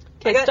 Okay.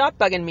 Okay, stop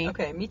bugging me.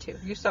 Okay, me too.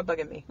 You stop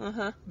bugging me.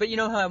 Uh-huh. But you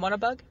know how I want to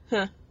bug?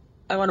 Huh.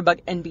 I want to bug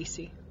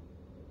NBC.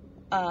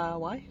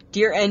 Why?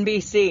 Dear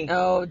NBC.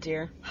 Oh,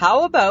 dear.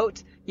 How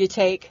about you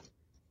take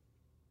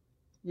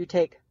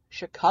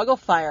Chicago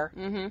Fire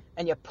Mm-hmm.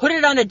 and you put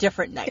it on a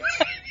different night?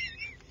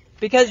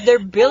 Because they're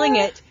billing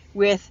it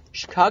with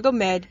Chicago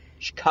Med,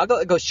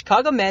 it goes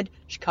Chicago Med,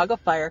 Chicago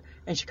Fire,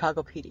 and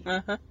Chicago PD.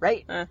 Uh-huh.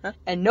 Right? Uh-huh.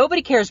 And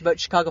nobody cares about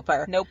Chicago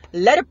Fire. Nope.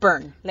 Let it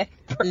burn. Let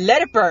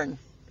it burn.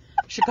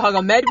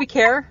 Chicago Med, we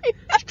care.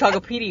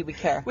 Chicago PD, we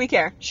care. We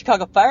care.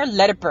 Chicago Fire,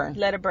 let it burn.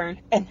 Let it burn.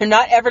 And they're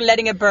not ever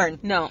letting it burn.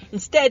 No.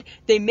 Instead,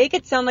 they make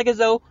it sound like as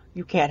though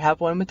you can't have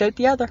one without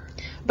the other.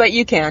 But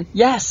you can.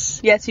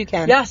 Yes. Yes, you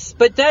can. Yes,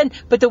 but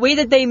the way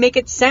that they make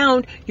it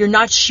sound, you're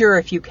not sure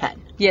if you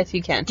can. Yes,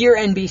 you can. Dear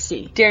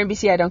NBC, Dear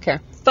NBC, I don't care.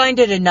 find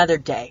it another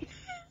day.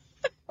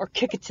 Or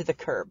kick it to the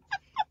curb.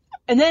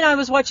 And then I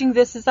was watching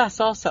This Is Us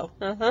also.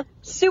 Uh-huh.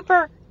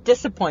 Super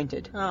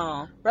disappointed.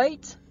 Oh.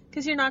 Right?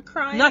 Because you're not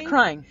crying? Not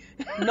crying.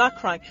 Not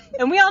crying.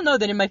 And we all know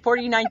that in my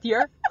 49th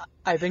year,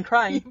 I've been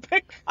crying.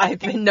 I've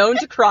been known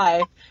to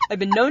cry. I've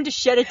been known to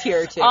shed a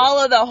tear or two.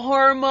 All of the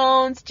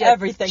hormones, just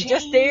Everything.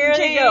 Just there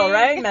they go,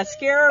 right?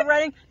 Mascara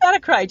running. Not a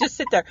cry. Just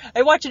sit there.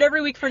 I watch it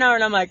every week for an hour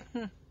and I'm like,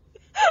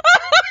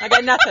 I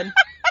got nothing.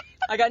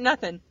 I got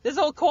nothing. This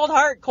old cold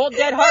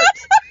dead heart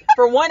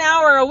for 1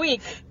 hour a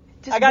week.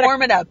 Just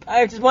warm it up.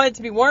 I just want it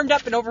to be warmed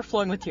up and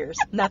overflowing with tears.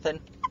 Nothing.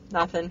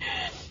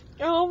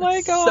 Oh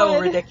my God. So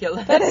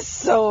ridiculous. That is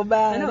so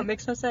bad. I know, it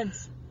makes no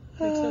sense.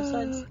 Makes no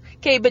sense.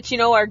 Okay, but you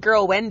know our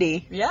girl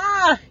Wendy,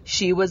 Yeah.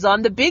 she was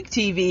on the big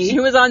TV. She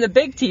was on the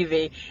big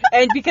TV.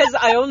 And because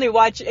I only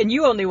watch, and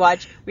you only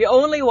watch, we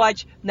only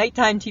watch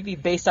nighttime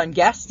TV based on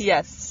guests.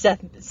 Yes.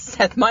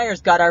 Seth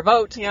Meyers got our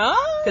vote. Yeah?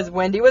 Because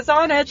Wendy was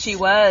on it. She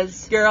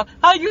was. Girl,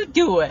 how you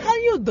doing? How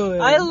you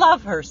doing? I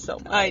love her so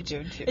much. I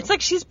do too. It's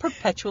like she's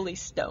perpetually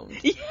stoned.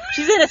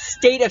 She's in a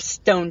state of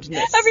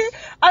stonedness. I mean,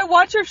 I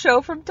watch her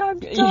show from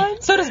time to time.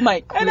 So does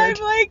Mike. And Weird.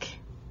 I'm like,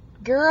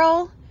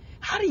 girl,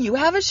 how do you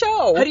have a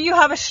show? How do you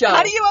have a show?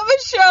 How do you have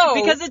a show?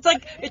 Because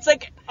it's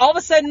like all of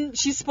a sudden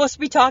she's supposed to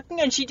be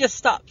talking and she just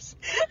stops.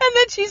 And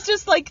then she's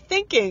just like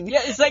thinking.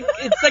 Yeah, it's like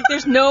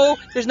there's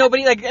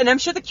nobody like, and I'm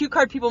sure the cue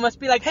card people must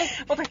be like, hey,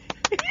 over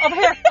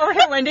here,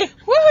 Wendy.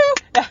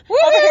 Woohoo! Yeah,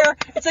 over here.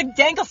 It's like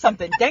dangle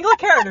a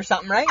carrot or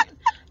something, right?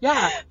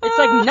 Yeah, it's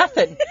like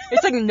nothing.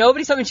 It's like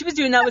nobody saw me. She was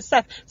doing that with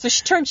Seth. So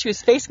she turned, she was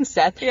facing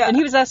Seth, Yeah. and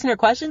he was asking her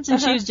questions, and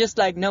she Uh-huh. was just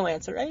like, no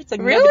answer, right? It's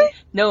like Really?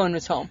 no one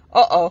was home.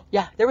 Uh-oh.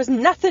 Yeah, there was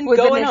nothing Was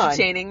going it on.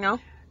 entertaining, no?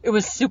 It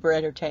was super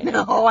entertaining.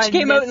 No, I she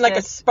came out in like a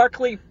missed it.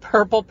 sparkly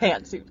purple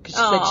pantsuit, because she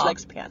said Aw. she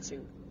likes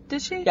pantsuit.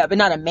 Did she? Yeah, but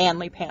not a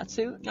manly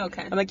pantsuit.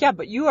 Okay. I'm like, yeah,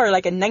 but you are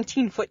like a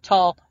 19-foot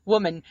tall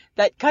woman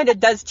that kind of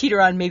does teeter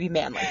on maybe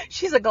manly.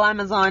 She's a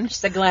glamazon.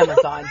 She's a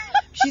glamazon.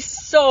 She's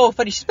so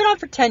funny. She's been on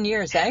for 10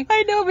 years, eh?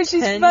 I know, but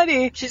she's 10.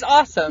 funny. She's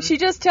awesome. She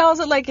just tells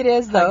it like it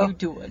is, though. How you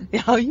doing?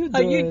 How you doing? How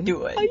you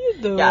doing? How you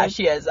doing? Yeah,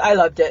 she is. I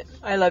loved it.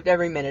 I loved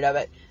every minute of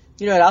it.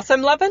 You know what else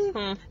I'm loving?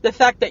 Hmm. The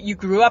fact that you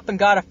grew up and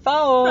got a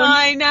phone.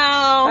 I know.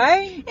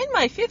 Right? In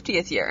my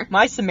 50th year.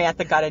 My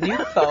Samantha got a new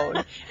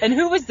phone. And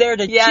who was there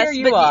to Yes, cheer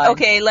you but on?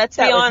 okay, let's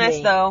That be was honest,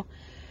 me. though.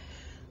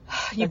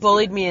 You Let's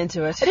bullied be me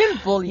into it. I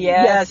didn't bully you.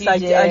 Yes, you I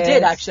did.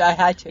 did actually. I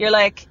had to. You're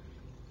like,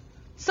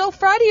 so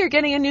Friday you're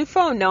getting a new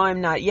phone. No,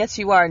 I'm not. Yes,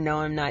 you are. No,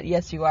 I'm not.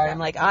 Yes, you are. Yeah. I'm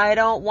like, I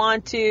don't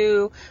want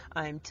to.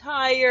 I'm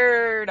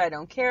tired. I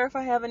don't care if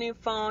I have a new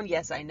phone.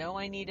 Yes, I know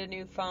I need a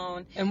new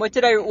phone. And what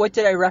did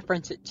I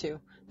reference it to?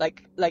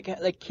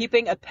 Like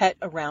keeping a pet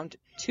around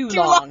too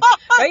long,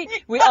 right?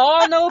 We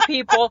all know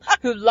people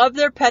who love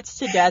their pets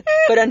to death,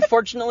 but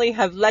unfortunately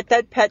have let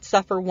that pet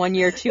suffer 1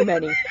 year too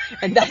many.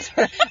 And that's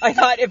what I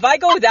thought. If I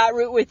go that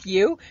route with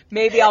you,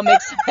 maybe I'll make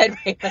some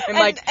headway. I'm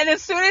like, And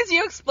as soon as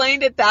you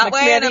explained it that way,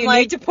 Samantha, and I'm you like,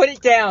 need to put it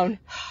down.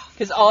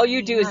 Because all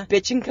you do is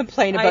bitch and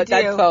complain I about do,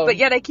 that phone. but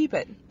yet I keep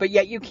it. But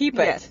yet you keep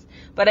it. Yes.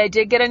 But I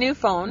did get a new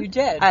phone. You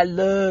did. I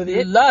love You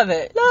it. love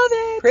it. Love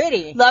it.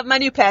 Pretty. Love my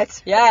new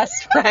pet.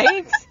 Yes,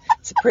 right?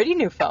 It's a pretty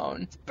new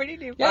phone. Pretty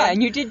new phone. Yeah,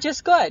 and you did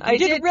just good. I You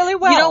did really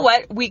well. You know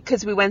what?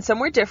 Because we went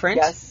somewhere different.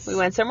 Yes. We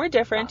went somewhere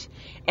different.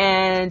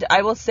 And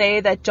I will say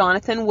that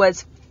Jonathan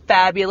was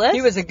fabulous.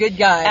 He was a good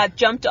guy. At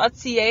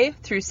jump.ca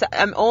through.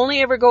 I'm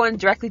only ever going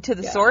directly to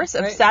the source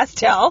of right.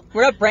 SaskTel.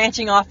 We're not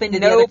branching off into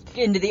Nope.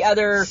 the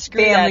other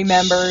Screw family that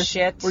members.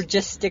 shit. We're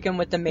just sticking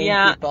with the main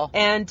Yeah. people.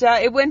 And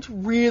it went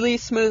really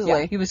smoothly.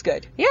 Yeah, he was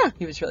good. Yeah.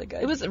 He was really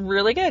good. It was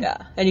really good. Yeah,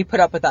 and he put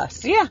up with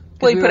us. Yeah.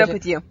 Well, he we put were up just-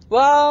 with you.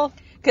 Well,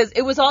 Because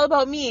it was all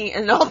about me,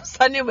 and all of a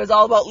sudden it was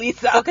all about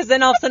Lisa. because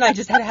then all of a sudden I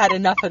just had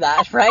enough of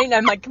that, right? And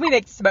I'm like, can we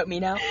make this about me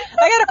now?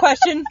 I got a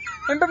question.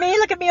 Remember me?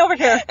 Look at me over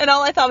here. And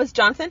all I thought was,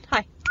 Jonathan,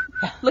 hi.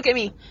 Look at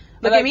me.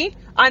 Look Like- at me.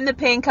 I'm the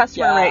paying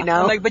customer right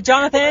now. I'm like, but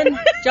Jonathan.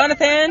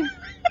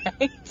 Right?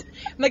 I'm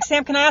like,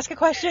 Sam, can I ask a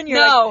question?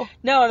 You're No. like,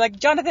 no. I'm like,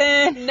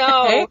 Jonathan. No.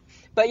 Right?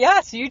 But yeah,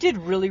 so you did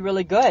really,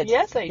 really good.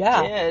 Yes, I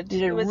yeah, did. You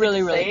did It was really,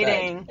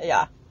 exciting. really good.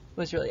 Yeah, it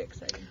was really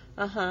exciting.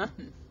 Uh-huh.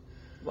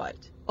 What?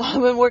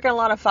 I've been working a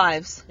lot of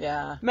fives.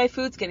 Yeah. My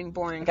food's getting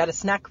boring. I got a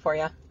snack for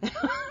you.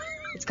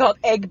 It's called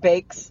Egg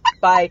Bakes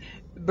by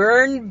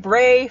Burn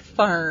Bray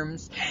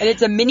Farms, and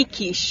it's a mini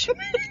quiche.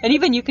 And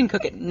even you can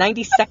cook it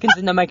 90 seconds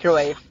in the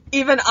microwave.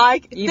 Even.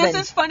 Even. This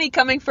is funny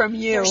coming from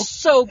you. They're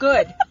so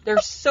good. They're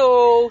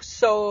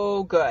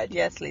so good.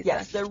 Yes, Lisa.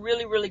 Yes, they're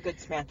really, really good,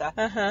 Samantha.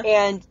 Uh-huh.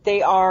 And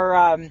they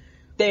are,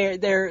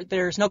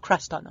 there's no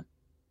crust on them.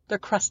 They're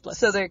crustless.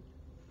 So they're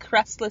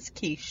crustless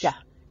quiche. Yeah.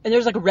 And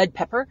there's like a red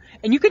pepper,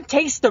 and you can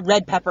taste the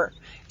red pepper.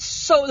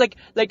 So like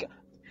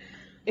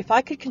if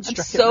I could I'm construct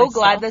it so myself.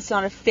 glad that's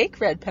not a fake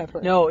red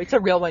pepper. No, it's a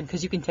real one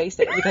because you can taste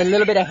it with a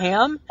little bit of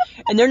ham,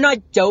 and they're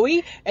not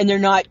doughy and they're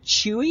not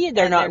chewy.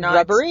 They're not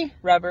rubbery.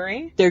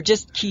 Rubbery. They're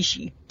just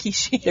quiche.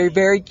 Quiche. They're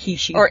very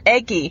quiche Or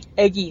eggy.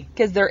 eggy.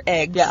 Because they're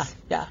eggs. Yeah,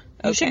 yeah.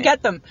 You Okay. should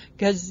get them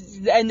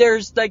and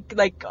there's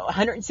like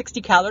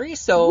 160 calories,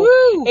 so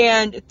Woo!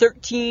 and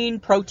 13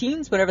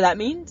 proteins, whatever that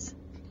means,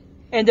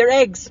 and they're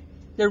eggs.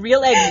 They're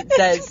real eggs. It It's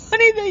says.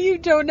 funny that you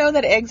don't know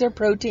that eggs are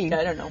protein.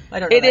 I don't know. I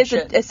don't know. It that is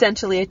shit.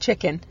 essentially a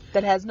chicken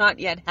that has not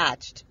yet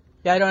hatched.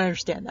 Yeah, I don't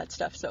understand that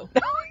stuff. So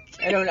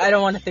I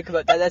don't want to think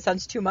about that. That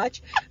sounds too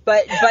much.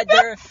 But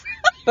they're.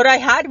 But I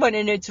had one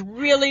and it's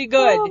really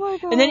good. Oh my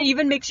God. And then it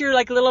even makes your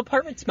like little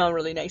apartment smell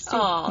really nice too.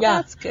 Oh, yeah.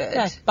 that's good.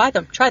 Yeah, buy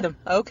them. Try them.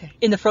 Okay.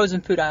 In the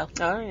frozen food aisle.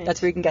 All right.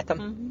 That's where you can get them.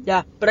 Mhm.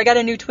 Yeah. But I got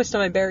a new twist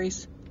on my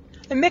berries.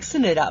 I'm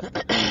mixing it up.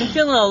 I'm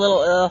feeling a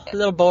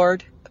little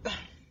bored.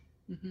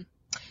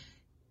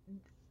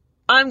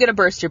 I'm gonna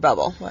burst your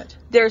bubble. What?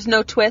 There's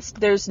no twist.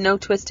 There's no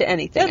twist to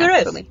anything. Yeah, there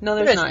is. actually. No,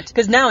 there's not.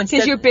 Because now instead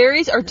Because your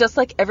berries are just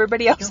like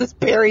everybody else's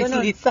berries, no,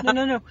 Lisa.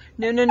 no,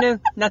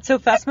 not so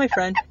fast, my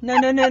friend. No.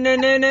 And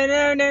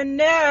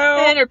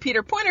her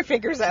Peter Pointer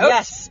figures out.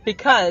 Yes,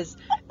 because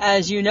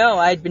as you know,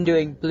 I'd been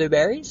doing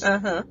blueberries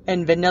Uh-huh.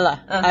 and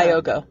vanilla Uh-huh.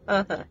 Iogo.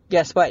 Uh-huh.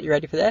 Guess what? You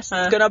ready for this?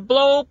 Huh? It's gonna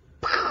blow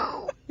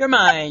your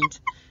mind.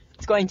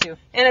 It's going to.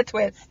 And a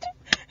twist.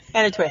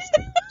 And a twist.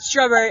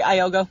 Strawberry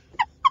Iogo.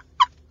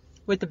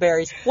 With the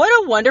berries.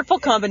 What a wonderful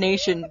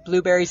combination,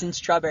 blueberries and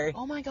strawberry.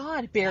 Oh my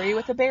god, berry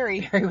with a berry.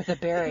 Berry with a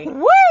berry.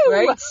 Woo!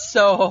 Right?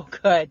 So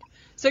good.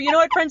 So you know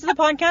what, friends of the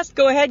podcast?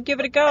 Go ahead, give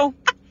it a go.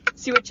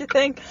 See what you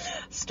think.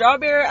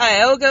 Strawberry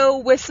Iogo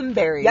with some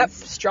berries. Yep,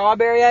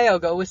 strawberry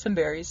Iogo with some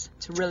berries.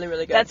 It's really,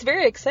 really good. That's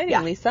very exciting,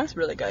 yeah, Lisa. it's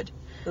really good.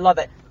 Love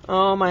it.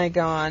 Oh my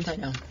god. I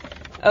know.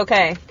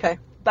 Okay, Okay.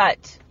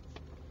 but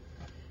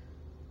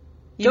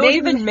Don't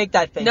even make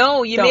that face.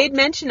 No, you Don't. made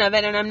mention of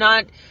it, and I'm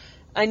not.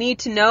 I need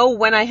to know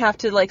when I have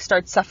to like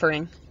start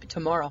suffering.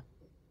 Tomorrow.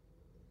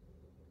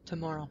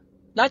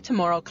 Not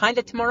tomorrow. Kind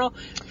of tomorrow.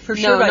 For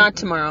sure. No, by not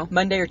tomorrow.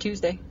 Monday or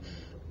Tuesday.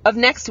 Of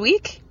next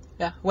week?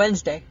 Yeah.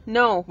 Wednesday.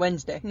 No.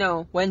 Wednesday.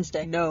 No.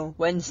 Wednesday. No.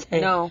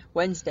 Wednesday. No.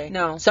 Wednesday.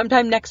 No.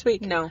 Sometime next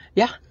week. No.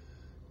 Yeah.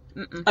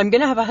 Mm-mm. I'm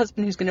going to have a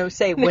husband who's going to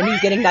say, when are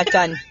you getting that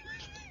done?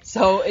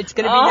 So it's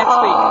going to be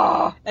next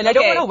week. And I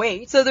don't Okay. want to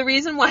wait. So the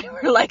reason why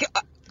we're like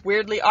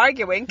weirdly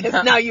arguing,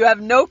 because now you have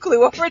no clue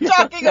what we're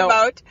talking No.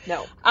 about.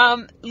 No.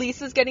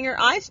 Lisa's getting her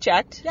eyes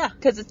checked. Yeah.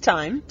 Because it's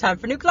time. Time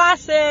for new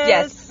glasses.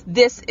 Yes.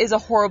 This is a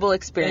horrible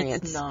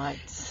experience. It's not.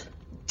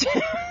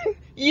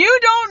 You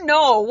don't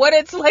know what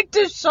it's like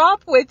to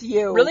shop with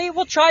you. Really?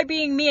 Well, try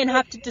being me and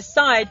have to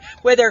decide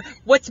whether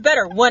what's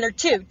better, 1 or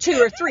 2, 2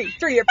 or 3,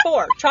 3 or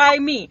 4. Try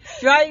me.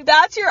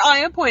 That's your eye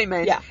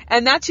appointment. Yeah.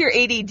 And that's your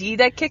ADD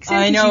that kicks in.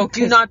 I 'cause know, You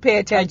do 'cause not pay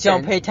attention. I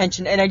don't pay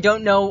attention, and I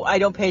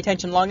don't pay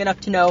attention long enough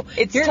to know.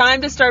 It's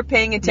time to start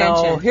paying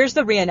attention. No, here's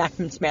the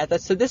reenactment, Samantha.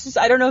 So this is,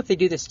 I don't know if they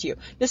do this to you.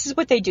 This is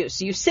what they do.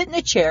 So you sit in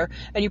a chair,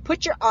 and you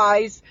put your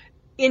eyes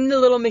in the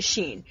little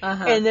machine.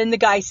 Uh-huh. And then the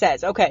guy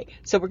says, okay,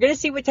 so we're going to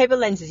see what type of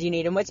lenses you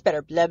need and what's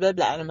better, blah, blah,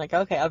 blah. And I'm like,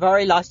 okay, I've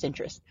already lost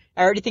interest.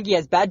 I already think he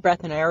has bad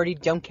breath and I already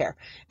don't care.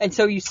 And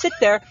so you sit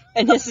there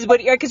and this is what,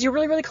 because you're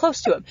really, really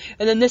close to him.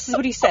 And then this is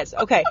what he says.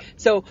 Okay,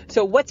 so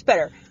what's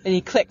better? And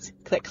he clicks,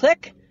 click,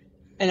 click.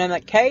 And I'm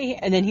like, okay.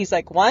 And then he's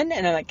like, 1.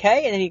 And I'm like,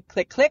 okay. And then he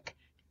click, click,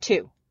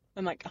 2.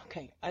 I'm like,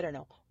 okay, I don't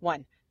know.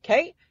 1.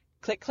 Okay.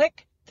 Click,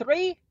 click,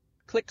 3.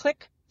 Click,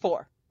 click,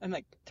 4. I'm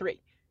like, 3.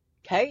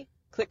 Okay.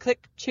 Click,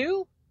 click,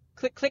 2.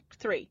 Click, click,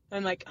 3.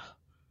 I'm like,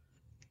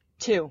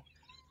 2.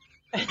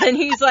 And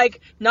he's like,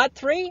 not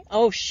 3?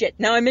 Oh, shit.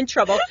 Now I'm in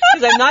trouble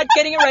because I'm not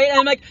getting it right. And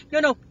I'm like,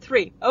 no,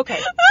 3. Okay.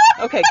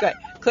 Okay, good.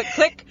 Click,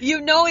 click.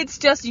 You know it's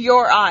just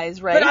your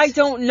eyes, right? But I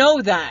don't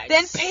know that.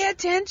 Then pay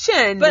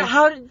attention.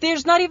 But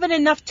there's not even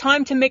enough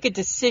time to make a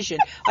decision.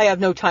 I have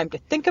no time to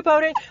think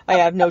about it. I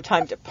have no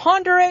time to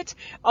ponder it.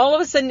 All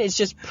of a sudden, it's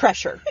just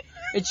pressure.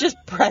 It's just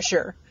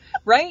pressure.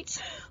 Right?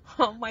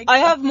 Oh my God. I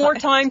have more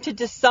time to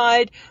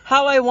decide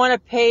how I want to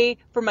pay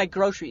for my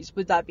groceries.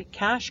 Would that be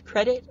cash,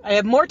 credit? I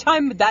have more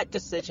time with that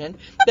decision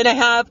than I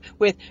have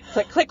with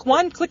click, click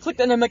 1, click, click,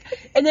 and I'm like,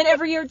 and then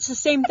every year it's the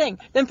same thing.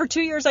 Then for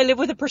 2 years I live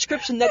with a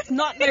prescription that's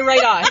not my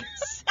right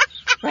eyes.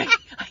 Right?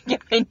 I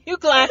get my new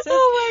glasses.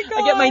 Oh my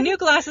God. I get my new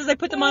glasses, I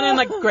put them on, and I'm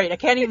like, great, I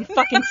can't even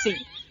fucking see.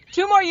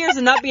 2 more years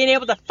of not being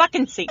able to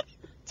fucking see.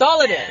 That's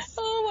all it is.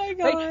 Oh my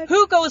God. Right?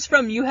 Who goes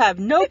from you have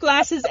no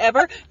glasses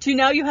ever to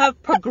now you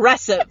have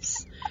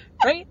progressives?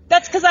 Right?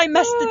 That's because I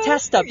messed the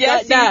test up.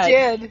 Yes, you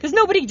did. Because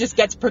nobody just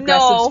gets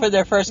progressives for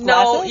their first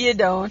glasses. No, you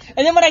don't.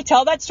 And then when I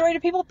tell that story to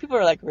people, people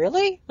are like,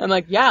 really? I'm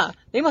like, yeah,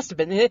 they must have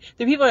been. The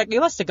people are like,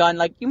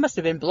 you must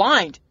have been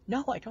blind.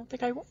 No, I don't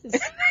think I was.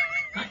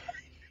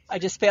 I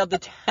just failed the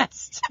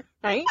test.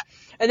 Right?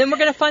 And then we're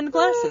going to find the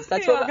glasses.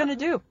 That's what we're going to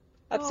do.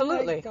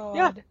 Absolutely. Oh my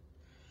God.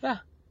 Yeah.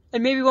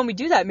 And maybe when we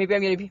do that, maybe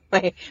I'm going to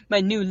be my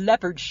new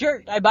leopard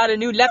shirt. I bought a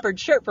new leopard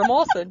shirt from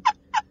Olsen.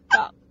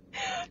 Yeah.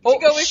 You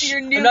go with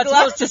your new I'm not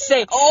glasses. supposed to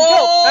say.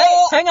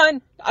 Oh! No, hang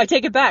on. I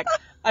take it back.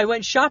 I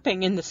went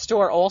shopping in the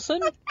store Olsen.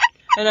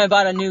 And I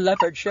bought a new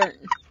leopard shirt.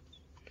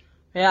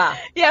 Yeah.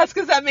 Yes,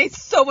 because that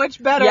makes so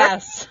much better.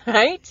 Yes,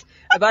 right?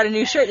 I bought a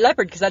new shirt,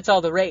 leopard, because that's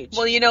all the rage.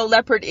 Well, you know,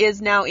 leopard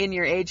is now in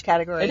your age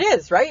category. It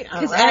is, right?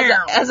 Because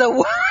as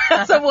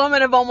a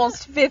woman of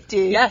almost 50,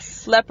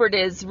 yes, leopard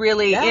is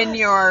really in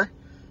your...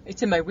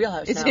 It's in my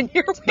wheelhouse It's now. in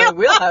your my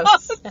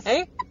wheelhouse.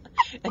 Hey?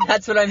 And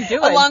that's what I'm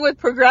doing. Along with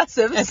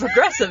progressives. And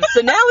progressives.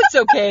 So now it's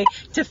okay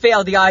to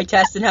fail the eye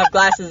test and have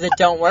glasses that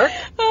don't work.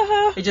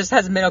 Uh-huh. It just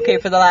hasn't been okay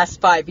for the last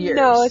 5 years.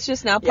 No, it's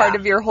just now part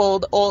of your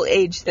whole old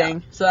age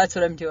thing. Yeah. So that's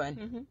what I'm doing.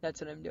 Mm-hmm. That's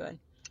what I'm doing.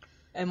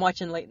 I'm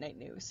watching late night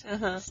news.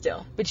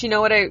 Still. But you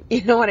know what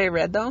I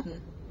read though?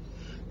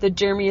 The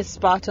germiest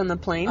spot on the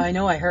plane. I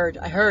know. I heard.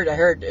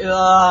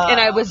 And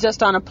I was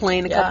just on a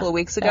plane a couple of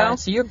weeks ago. Yeah.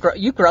 So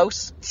you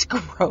gross. It's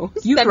gross.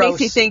 You that gross.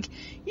 makes you think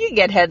you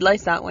get head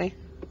lice that way.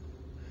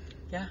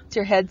 Yeah. It's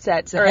your headset.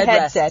 It's a or headrest.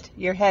 headset.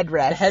 Your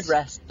headrest. The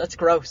headrest. That's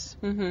gross.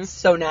 Mm-hmm. It's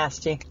so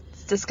nasty.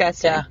 It's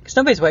disgusting. Yeah. Because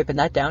nobody's wiping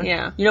that down.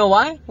 Yeah. You know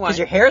why? Why? Because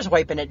your hair's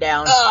wiping it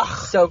down. Ugh.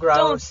 So gross.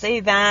 Don't say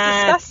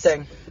that.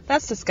 Disgusting.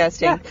 That's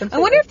disgusting. Yeah, I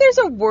completely. wonder if there's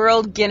a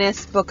World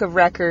Guinness Book of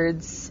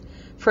Records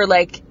for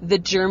like the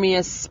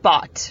germiest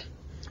spot.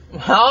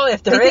 Well,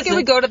 if Do there you think isn't, it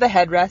would go to the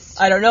headrest?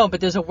 I don't know, but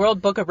there's a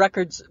world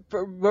records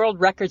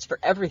for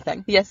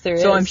everything. Yes, there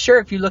is. So I'm sure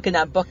if you look in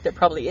that book, there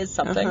probably is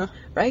something, Uh-huh.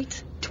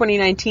 right?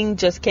 2019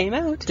 just came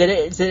out.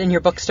 Is it in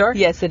your bookstore?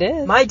 Yes, it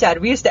is. My dad,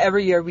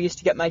 every year we used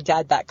to get my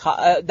dad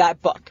that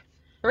book.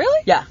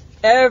 Really? Yeah,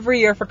 every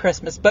year for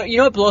Christmas. But you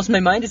know what blows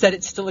my mind is that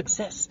it still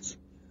exists.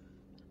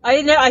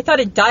 I thought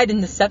it died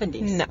in the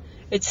 70s. No.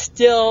 It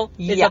still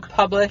is Yeah. a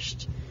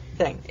published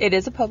thing. It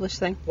is a published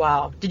thing.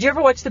 Wow. Did you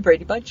ever watch the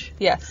Brady Bunch?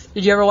 Yes.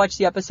 Did you ever watch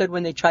the episode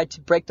when they tried to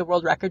break the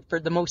world record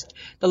for the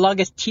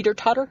longest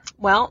teeter-totter?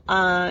 Well,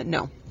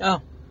 no.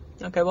 Oh.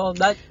 Okay, well,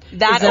 that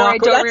That is or an I awkward-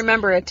 don't that's-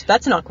 remember it.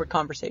 That's an awkward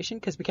conversation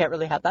because we can't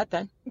really have that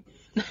then.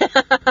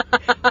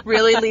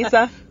 Really,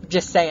 Lisa?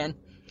 Just saying.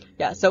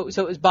 Yeah, so it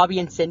was Bobby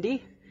and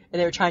Cindy, and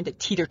they were trying to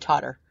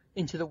teeter-totter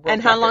into the world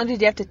And how record. long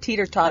did you have to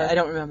teeter-totter? I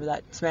don't remember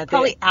that, Samantha.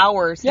 Probably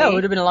hours. Yeah, hey? it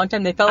would have been a long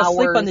time. They fell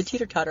asleep on the Hours.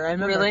 teeter-totter, I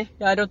remember. Really?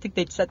 Yeah, I don't think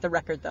they'd set the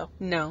record, though.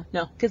 No.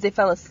 No. Because they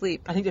fell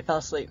asleep. I think they fell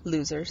asleep.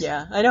 Losers.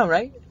 Yeah, I know,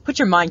 right? Put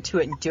your mind to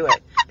it and do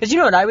it. Because you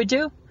know what I would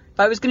do? If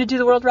I was going to do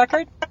the world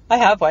record? I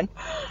have one.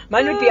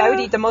 Mine would be I would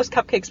eat the most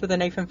cupcakes with a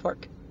knife and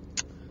fork.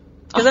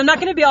 Because I'm not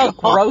going to be all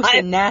gross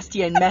and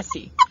nasty and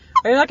messy.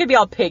 I'm not going to be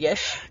all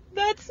piggish.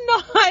 That's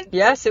not.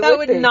 Yes, it that would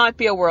would be. not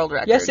be a world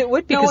record. Yes, it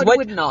would be. No, Because it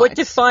would not. what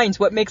defines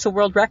what makes a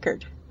world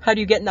record? How do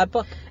you get in that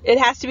book? It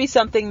has to be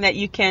something that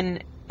you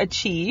can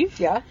achieve.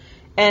 Yeah.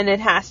 And it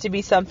has to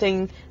be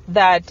something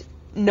that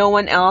no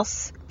one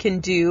else can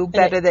do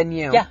better than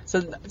you. Yeah,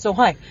 so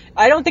why?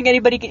 I don't think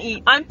anybody can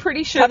eat I'm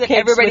pretty sure that Cupcakes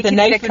everybody with a can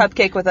eat a knife and-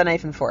 cupcake with a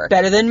knife and fork.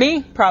 better than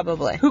me.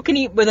 Probably. Who can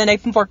eat with a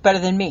knife and fork better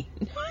than me?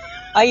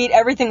 I eat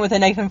everything with a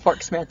knife and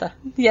fork, Samantha.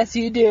 Yes,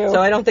 you do.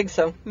 So I don't think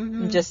so.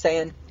 I'm just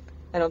saying.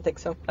 I don't think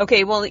so.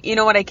 Okay, well, you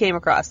know what I came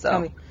across, though? Tell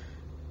me.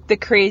 The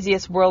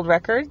craziest world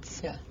records.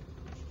 Yeah.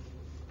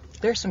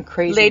 There's some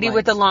crazy Lady ones.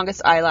 with the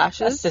longest eyelashes.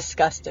 That's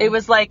disgusting. It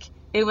was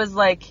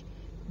like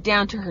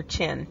down to her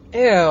chin.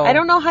 Ew. I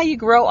don't know how you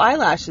grow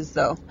eyelashes,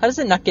 though. How does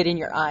it not get in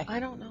your eye? I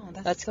don't know.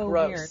 That's so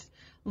gross. weird.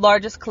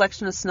 Largest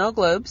collection of snow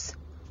globes.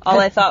 All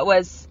I thought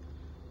was,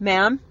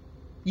 ma'am,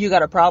 you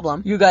got a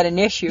problem. You got an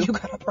issue. You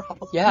got a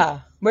problem. Yeah.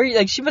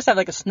 She must have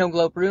like a snow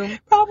globe room.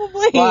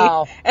 Probably.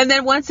 Wow. And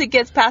then once it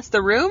gets past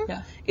the room,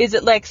 Yeah. is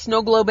it like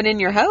snow globing in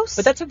your house?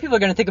 But that's what people are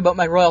going to think about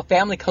my royal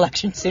family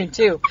collection soon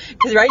too.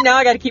 Because right now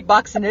I got to keep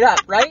boxing it up,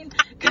 right?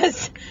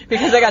 Because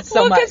I got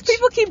so much. because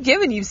people keep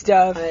giving you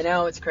stuff. I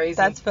know, it's crazy.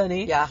 That's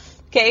funny. Yeah.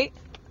 Okay,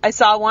 I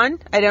saw one.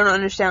 I don't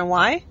understand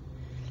why.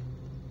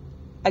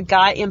 A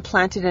guy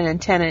implanted an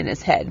antenna in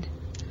his head.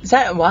 Is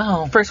that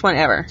wow? First one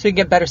ever. So you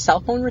get better cell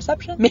phone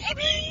reception?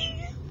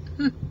 Maybe.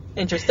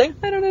 Interesting.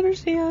 I don't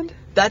understand.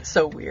 That's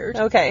so weird.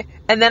 Okay,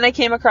 and then I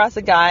came across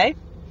a guy.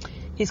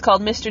 He's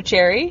called Mr.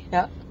 Cherry.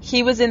 Yeah.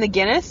 He was in the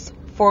Guinness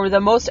for the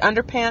most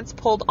underpants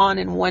pulled on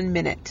in 1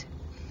 minute.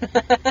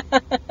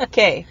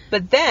 Okay,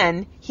 but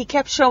then he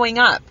kept showing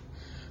up.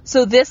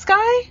 So this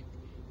guy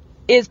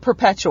is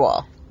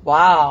perpetual.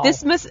 Wow.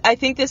 I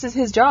think this is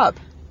his job.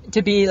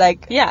 to be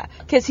like, Yeah,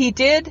 because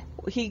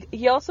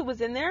he also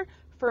was in there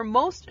for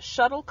most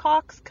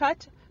shuttlecocks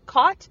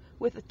caught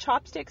with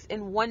chopsticks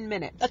in 1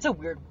 minute. that's a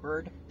weird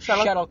word.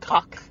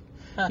 Shuttlecock.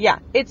 Huh. Yeah,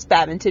 it's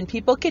badminton.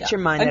 People, get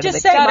your mind I'm out just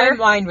of the saying gutter. my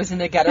mind was in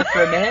the gutter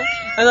for a minute.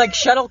 I'm like,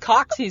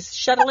 shuttlecocks, he's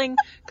shuttling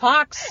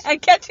cocks. And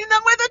catching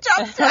them with a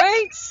chopstick.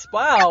 Right?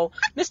 Wow.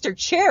 Mr.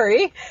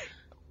 Cherry.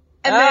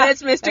 And then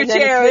it's Mr. And then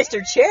Cherry. it's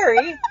Mr.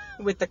 Cherry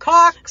with the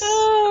cocks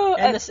Oh,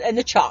 and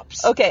the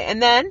chops. Okay, and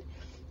then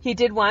he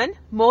did one.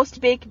 Most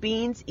baked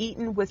beans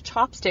eaten with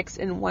chopsticks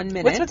in 1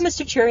 minute. What's with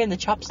Mr. Cherry and the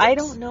chopsticks? I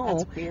don't know.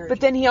 That's weird. But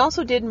then he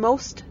also did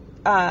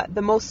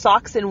the most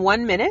socks in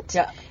 1 minute.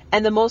 Yeah.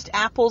 and the most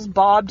apples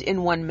bobbed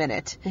in 1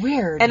 minute.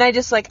 Weird. And I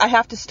just I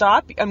have to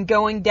stop. I'm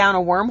going down a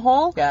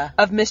wormhole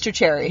of Mr.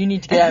 Cherry. You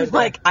need to get out of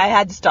there. I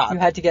had to stop. You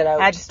had to get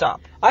out. I had to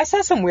stop. I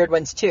saw some weird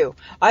ones too.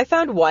 I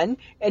found one,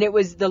 and it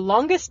was the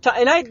longest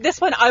time. And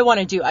this one I want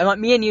to do. I want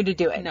me and you to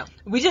do it. No.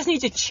 We just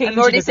need to change. I'm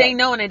already it a bit. saying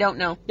no, and I don't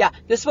know. Yeah,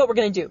 this is what we're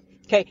going to do.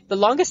 Okay, the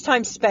longest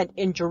time spent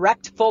in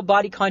direct full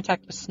body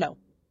contact with snow.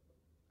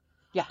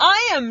 Yeah.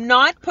 I am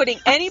not putting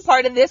any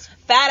part of this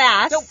fat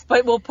ass No,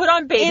 but we'll put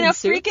on bathing in a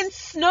suits. freaking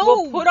snow.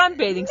 We'll put on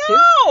bathing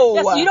suits. No.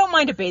 Yes, you don't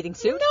mind a bathing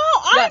suit.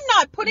 No, I'm Yes.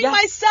 not putting Yes.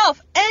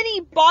 myself,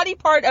 any body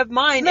part of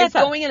mine Samantha.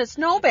 is going in a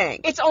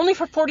snowbank. It's only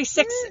for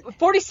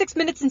 46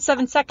 minutes and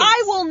 7 seconds.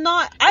 I will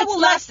not. I It's will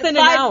less last than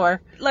an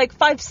hour. Like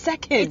 5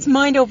 seconds. It's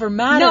mind over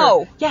matter.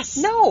 No. Yes.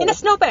 No. In a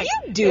snowbank.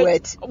 You do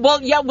it.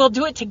 Well, yeah, we'll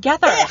do it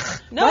together.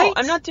 Ugh. No, Right?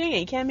 I'm not doing it.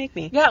 You can't make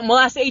me. Yeah, and we'll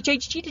ask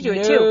HHG to do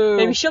it too. No.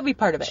 Maybe she'll be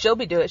part of it. She'll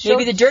be doing it.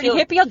 Maybe the dirty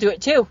hippie will do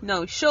it too.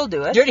 No, she'll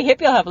do it. Dirty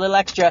hippie will have a little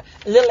extra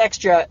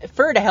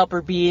fur to help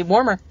her be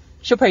warmer.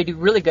 She'll probably do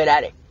really good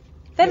at it.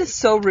 That is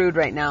so rude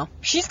right now.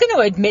 She's going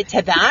to admit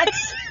to that.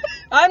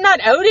 I'm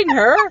not outing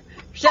her.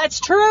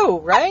 That's true,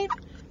 right?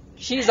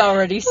 She's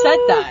already said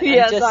that.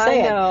 Yes, I'm just I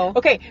saying. know.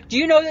 Okay, do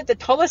you know that the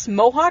tallest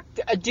mohawk,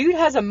 a dude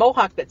has a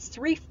mohawk that's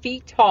 3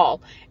 feet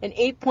tall and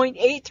 3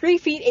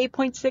 feet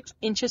 8.6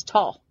 inches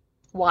tall?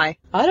 Why?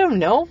 I don't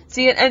know.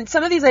 See, and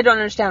some of these I don't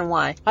understand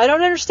why. I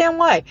don't understand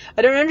why.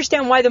 I don't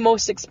understand why the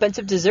most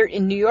expensive dessert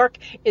in New York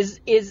is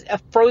a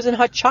frozen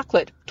hot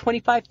chocolate,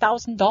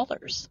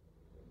 $25,000.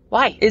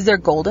 Why? Is there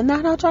gold in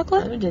that hot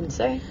chocolate? I didn't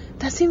say.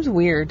 That seems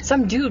weird.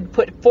 Some dude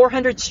put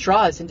 400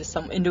 straws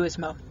into his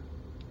mouth.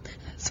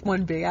 It's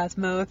one big ass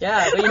mouth.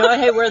 Yeah, but you know what?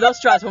 Hey, where are those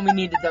straws when we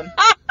needed them?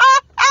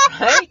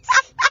 Right?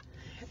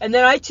 And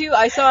then I didn't see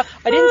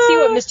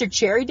what Mr.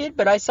 Cherry did,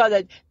 but I saw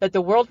that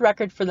the world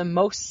record for the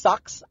most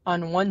socks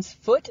on one's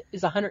foot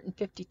is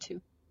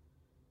 152.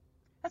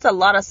 That's a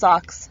lot of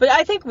socks. But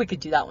I think we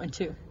could do that one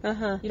too.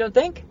 Uh-huh. You don't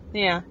think?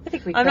 Yeah. I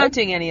think we I'm could. not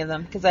doing any of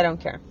them because I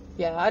don't care.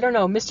 Yeah, I don't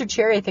know. Mr.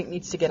 Cherry, I think,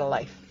 needs to get a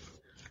life.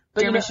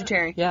 But Dear you know, Mr.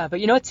 Cherry. Yeah, but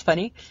you know what's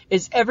funny?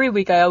 Is every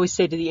week I always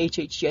say to the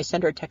HHG, I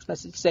send her a text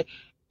message to say,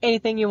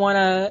 anything you want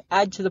to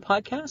add to the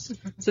podcast?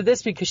 So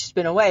this week, because she's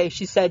been away,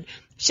 she said,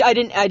 I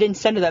didn't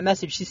send her that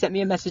message. She sent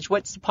me a message,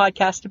 what's the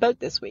podcast about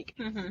this week?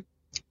 Mm-hmm.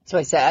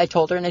 So I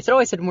told her, and I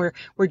said,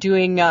 we're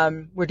doing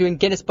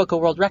Guinness Book of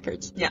World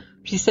Records. Yeah.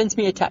 She sends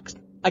me a text.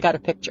 I got a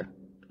picture.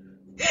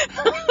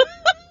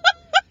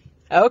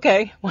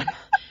 Okay.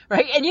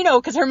 Right? And you know,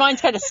 because her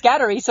mind's kind of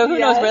scattery, so who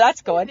knows where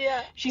that's going.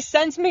 Yeah. She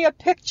sends me a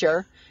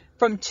picture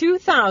from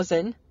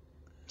 2000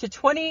 to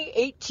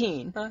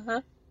 2018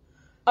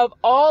 of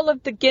all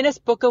of the Guinness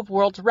Book of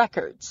World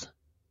Records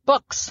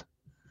books.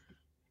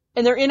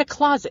 And they're in a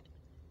closet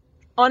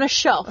on a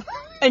shelf.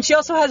 And she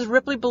also has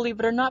Ripley Believe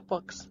It or Not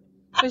books.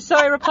 So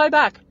I reply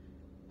back,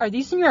 are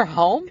these in your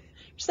home?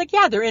 She's like,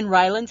 yeah, they're in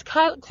Ryland's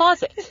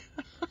closet.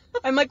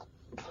 I'm like,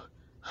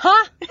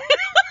 huh?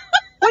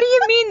 What do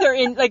you mean they're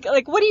in,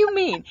 like, what do you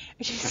mean?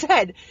 She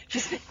said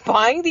she's been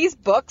buying these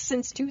books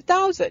since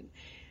 2000.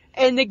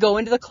 And they go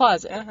into the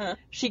closet. Uh-huh.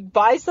 She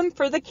buys them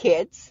for the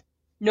kids.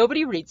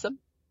 Nobody reads them.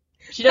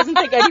 She doesn't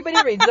think anybody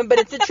reads them, but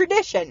it's a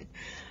tradition.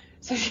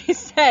 So she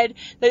said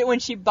that when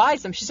she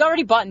buys them, she's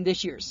already bought in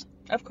this year's.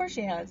 Of course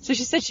she has. So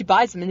she said she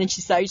buys them, and then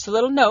she writes a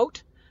little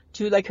note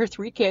to, like, her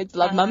 3 kids,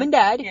 love mom and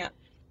dad. Yeah.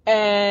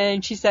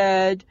 And she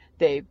said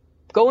they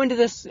go into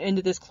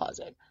this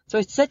closet. So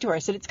I said to her, I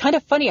said, it's kind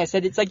of funny. I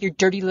said, it's like your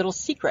dirty little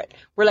secret.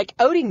 We're like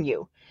outing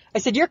you. I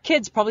said, your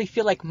kids probably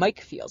feel like Mike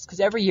feels, because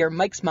every year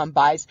Mike's mom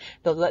buys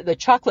the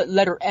chocolate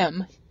letter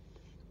M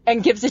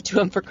and gives it to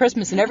him for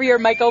Christmas. And every year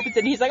Mike opens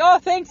it and he's like, oh,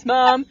 thanks,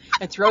 Mom,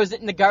 and throws it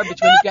in the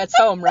garbage when he gets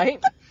home,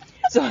 right?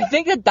 So I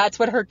think that's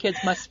what her kids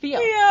must feel.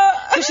 Yeah.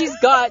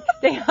 So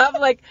they have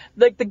like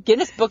the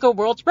Guinness Book of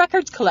World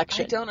Records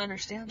collection. I don't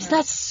understand that. Isn't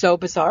that so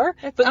bizarre?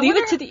 But leave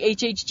wonder- it to the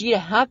HHG to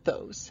have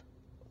those.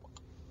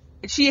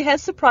 She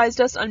has surprised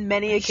us on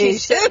many She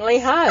occasions. certainly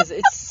has.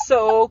 It's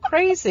so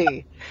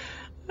crazy.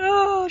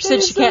 Oh, She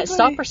said she can't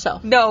stop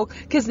herself. No,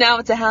 because now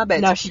it's a habit.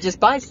 Now she just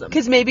buys them.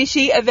 Because maybe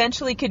she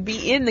eventually could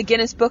be in the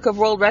Guinness Book of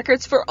World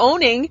Records for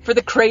owning. For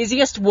the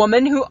craziest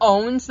woman who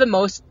owns the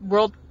most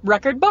world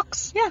record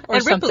books. Yeah, or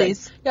and something.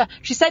 Ripley's. Yeah,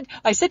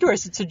 I said to her,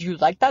 so do you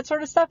like that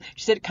sort of stuff?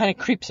 She said it kind of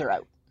creeps her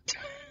out.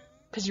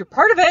 Because you're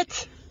part of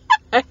it.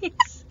 Right?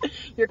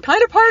 You're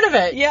kind of part of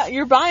it. Yeah,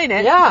 you're buying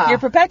it. Yeah. You're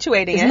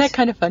perpetuating Isn't it. that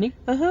kind of funny?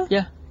 Uh-huh.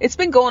 Yeah. It's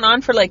been going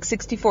on for like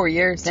 64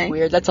 years, eh?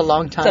 Weird. That's a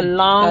long time. It's a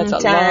long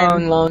That's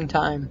time. a long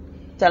time.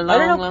 It's a I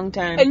don't know. long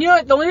time. And you know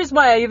what? The only reason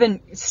why I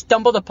even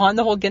stumbled upon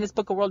the whole Guinness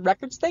Book of World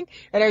Records thing,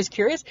 and I was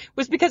curious,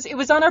 was because it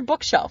was on our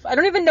bookshelf. I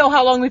don't even know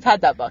how long we've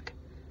had that book.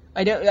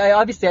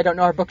 Obviously I don't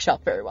know our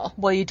bookshelf very well.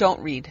 Well, you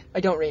don't read. I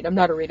don't read. I'm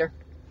not a reader.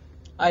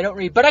 I don't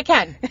read, but I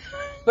can.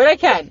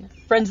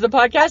 Friends of the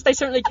podcast, I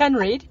certainly can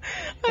read.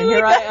 And like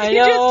here that. I You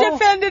know. just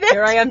defended it.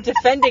 Here I am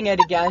defending it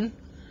again.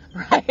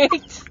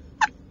 Right?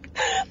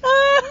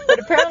 But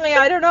apparently,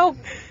 I don't know.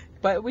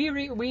 But we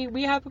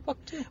have a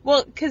book too.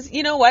 Well, because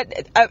you know what?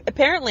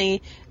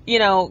 Apparently,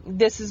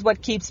 this is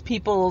what keeps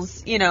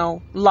people's,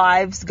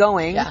 lives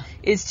going, Yeah.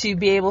 is to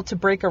be able to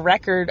break a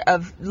record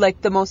of,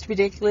 like, the most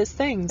ridiculous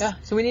things. Yeah.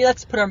 So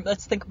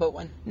let's think about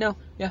one. No.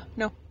 Yeah.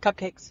 No.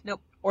 Cupcakes.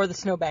 Nope. Or the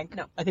snowbank.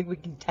 No. I think we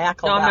can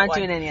tackle No, that I'm not one.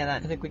 doing any of I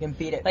that. think we can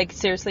beat it. Like,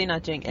 seriously,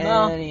 not doing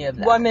Well, any of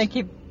that. Well, I'm going to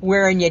keep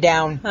wearing you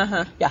down.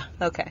 Uh-huh. Yeah.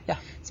 Okay. Yeah.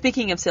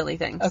 Speaking of silly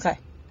things. Okay.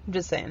 I'm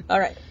just saying. All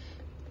right.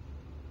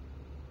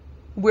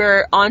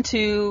 We're on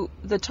to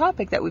the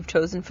topic that we've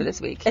chosen for this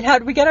week. And how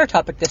did we get our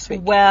topic this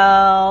week?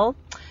 Well,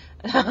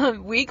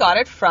 we got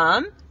it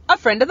from a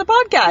friend of the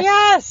podcast.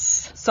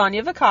 Yes.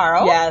 Sonia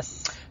Vaccaro.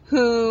 Yes.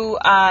 Who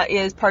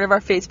is part of our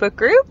Facebook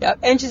group. Yep.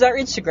 And she's our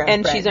Instagram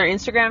And friend. she's our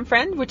Instagram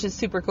friend, which is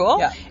super cool.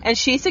 Yeah. And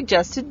she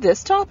suggested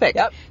this topic.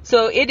 Yep.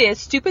 So it is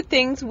stupid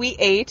things we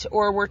ate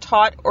or were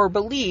taught or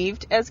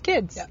believed as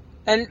kids. Yep.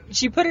 And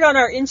she put it on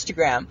our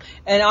Instagram,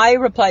 and I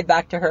replied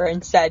back to her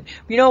and said,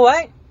 you know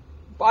what?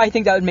 I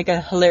think that would make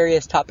a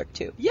hilarious topic,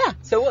 too. Yeah.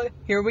 So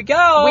here we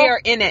go. We are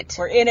in it.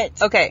 We're in it.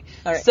 Okay.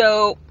 All right.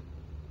 So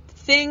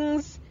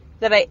things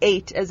that I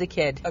ate as a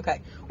kid.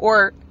 Okay.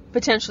 Or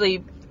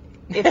potentially,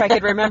 if I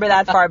could remember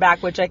that far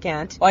back, which I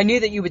can't. Well, I knew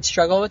that you would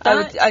struggle with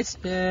that. I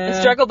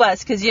struggle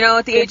less because,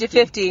 at the age of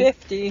 50,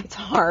 50. it's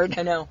hard.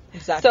 I know.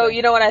 Exactly. So,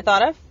 you know what I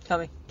thought of? Tell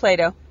me.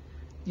 Play-Doh.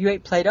 You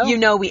ate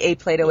Play-Doh? We ate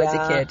Play-Doh as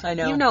a kid. I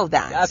know. You know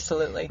that.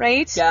 Absolutely.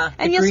 Right? Yeah.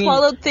 And The you green-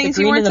 swallowed things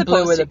the you green weren't and the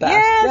blue supposed were to. the best.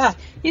 Yes.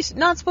 Yeah. You're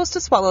not supposed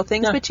to swallow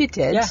things, No. but you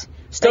did. Yeah.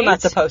 Still not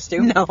Right? supposed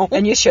to. No.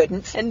 And you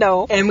shouldn't. And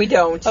no. And we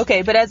don't.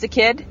 Okay, but as a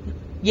kid,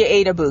 you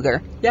ate a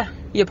booger. Yeah.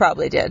 You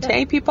probably did. Yeah.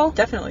 Hey, people?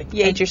 Definitely.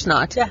 You ate your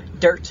snot. Yeah.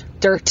 Dirt.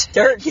 Dirt.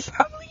 Dirt. You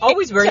probably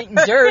Always were eating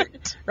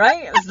dirt.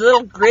 Right? It was a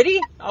little gritty.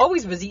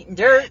 Always was eating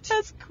dirt.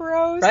 That's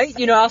gross. Right?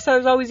 You know what else I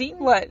was always eating?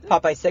 What?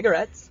 Popeye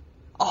cigarettes.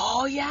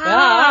 Oh, yeah.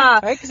 Yeah,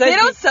 right, 'cause They I'd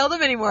don't be- sell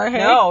them anymore, hey?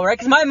 No, right?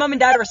 Because my mom and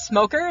dad were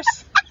smokers.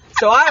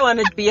 So I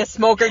wanted to be a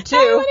smoker, too.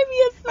 I want to be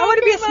a smoker. I want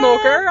to be a Mom.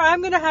 smoker.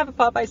 I'm going to have a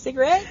Popeye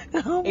cigarette.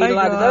 Oh, Ate my a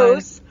lot God. of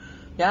those.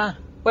 Yeah.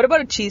 What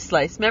about a cheese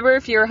slice? Remember,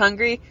 if you're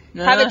hungry,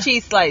 have a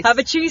cheese slice. Have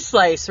a cheese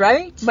slice,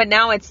 right? But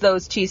now it's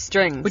those cheese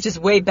strings. Which is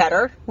way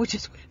better. Which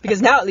is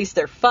Because now at least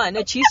they're fun.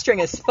 A cheese string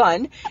is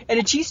fun. And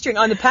a cheese string,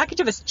 on the package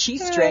of a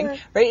cheese string,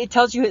 right, it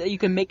tells you that you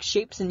can make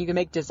shapes and you can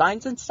make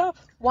designs and stuff.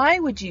 Why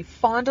would you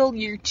fondle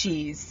your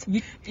cheese?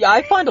 Yeah,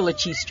 I fondle a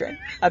cheese string.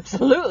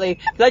 Absolutely.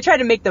 Because I try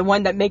to make the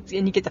one that makes,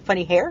 and you get the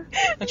funny hair.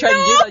 I try to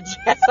do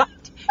that.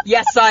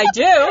 Yes, I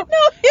do.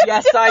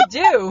 Yes, I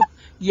do.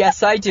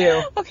 Yes, I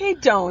do. Okay,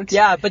 don't.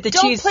 Yeah, but the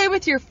Don't cheese. play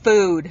with your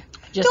food.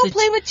 Just Don't the-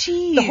 play with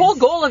cheese. The whole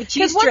goal of a cheese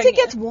Because once string. it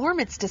gets warm,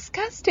 it's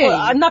disgusting. Well,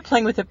 I'm not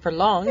playing with it for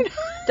long. It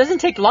doesn't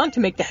take long to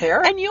make the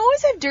hair. And you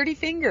always have dirty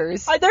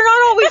fingers. They're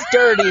not always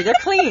dirty. They're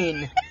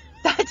clean.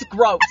 That's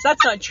gross.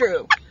 That's not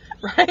true.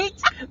 Right?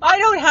 I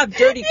don't have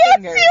dirty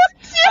fingers.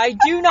 I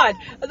do not.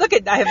 Look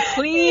at, I have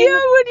clean. Yeah,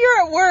 when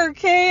you're at work,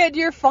 hey, and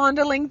you're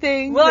fondling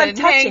things Well, I'm and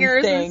touching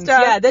hangers things. and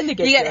stuff. Yeah, then they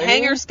get You get dirty.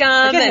 hanger I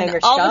scum, get and hanger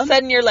all of scum. a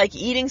sudden you're like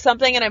eating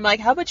something, and I'm like,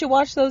 how about you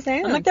wash those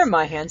hands? I'm like, they're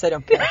my hands. I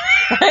don't care.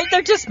 Right?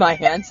 They're just my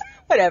hands.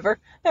 Whatever.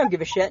 I don't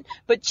give a shit.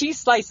 But cheese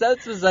slice,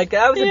 that was a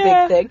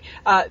Yeah. big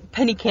thing.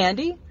 Penny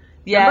candy.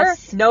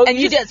 Yes. Remember? No, and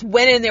you just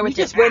went in there with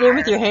you just went in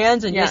with your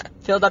hands and Yeah. just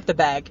filled up the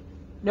bag.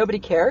 Nobody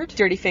cared.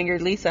 dirty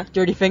fingered Lisa.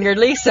 Dirty fingered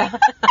Lisa.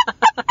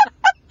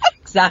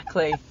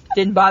 Exactly.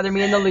 Didn't bother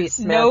me in the least,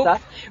 Nope.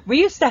 Samantha. We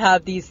used to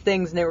have these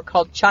things, and they were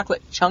called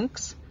chocolate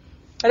chunks.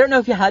 I don't know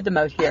if you had them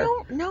out I here.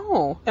 don't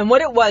know. And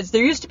what it was,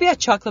 there used to be a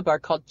chocolate bar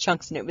called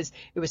Chunks, and it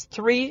was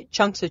 3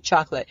 chunks of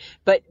chocolate.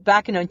 But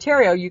back in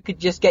Ontario, you could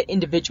just get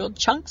individual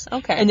chunks.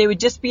 Okay. And they would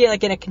just be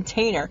like in a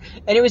container,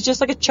 and it was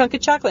just like a chunk of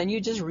chocolate, and you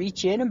just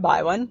reach in and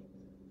buy one.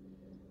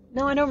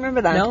 No, I don't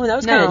remember that. No, that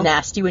was kind of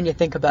nasty when you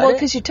think about Well, it.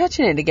 because you're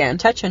touching it again.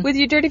 Touching. With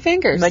your dirty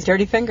fingers. My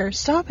dirty fingers.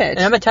 Stop it. And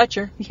I'm a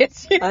toucher.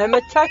 Yes, you I'm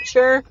a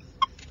toucher.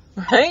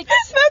 Right?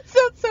 That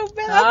sounds so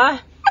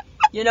bad.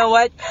 You know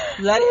what?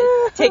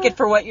 Take it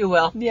for what you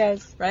will.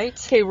 Yes. Right?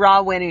 Okay,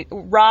 raw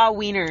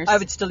wieners. I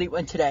would still eat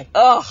one today.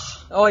 Ugh.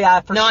 Oh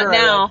yeah, for Not sure. I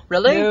now. would.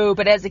 Really? No,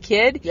 but as a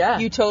kid, Yeah.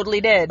 you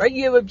totally did. Right?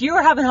 If you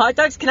were having hot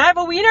dogs, can I have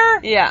a wiener?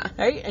 Yeah.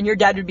 Right? And your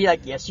dad would be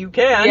like, yes, you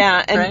can.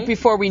 Yeah, and right?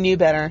 before we knew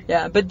better.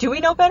 Yeah, but do we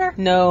know better?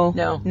 No.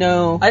 No.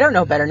 No. I don't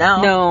know better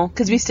now. No,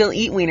 because we still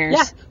eat wieners.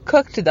 Yeah.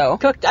 Cooked, though.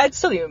 Cooked, I'd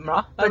still eat them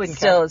raw. I But wouldn't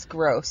still care. is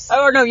gross.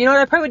 Oh, no, you know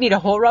what? I probably would eat a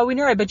whole raw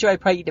wiener. I bet you I'd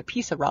probably eat a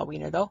piece of raw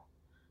wiener, though.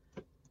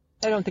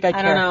 I don't think I'd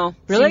I care. don't know.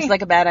 Really? Seems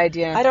like a bad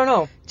idea. I don't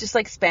know. Just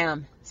like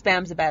Spam.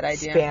 Spam's a bad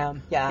idea.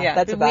 Spam. Yeah, Yeah,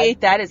 that's a we bad.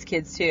 ate that as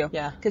kids, too.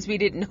 Yeah. Because we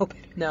didn't know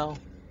better. No.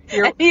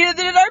 And neither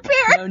did our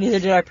parents. No, neither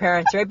did our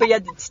parents, right? But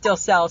yet it still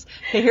sells.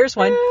 Okay, here's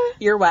one.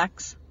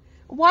 Earwax.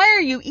 Why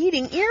are you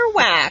eating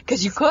earwax?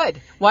 Because you could.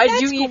 Why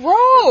did That's you eat? gross.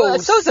 Well,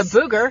 so's a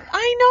booger.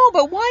 I know,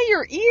 but why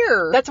your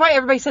ear? That's why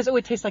everybody says, oh,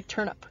 it tastes like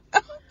turnip.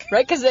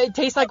 Right? Because it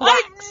tastes like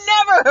wax.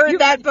 I've never heard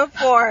that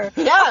before.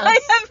 Yeah. I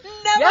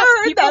have never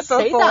heard people that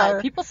say before.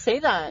 that. People say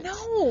that.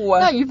 No.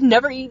 Yeah, you've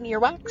never eaten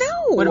earwax?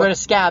 No. What about a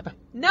scab?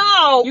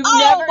 No. You've oh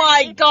never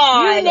my eaten-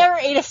 God. You never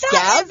ate a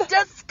scab? That is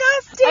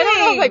disgusting. I don't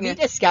know if I've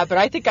eaten a scab, but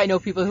I think I know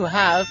people who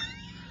have.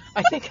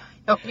 I think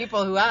know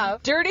people who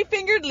have. Dirty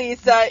fingered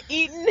Lisa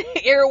eating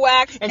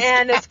earwax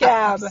and a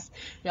scab.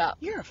 Yeah.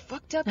 You're a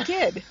fucked up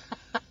kid.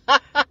 Oh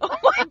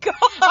my god.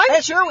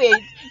 I'm sure we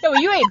ate. No,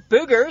 you ate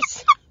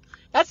boogers.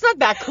 That's not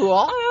that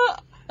cool.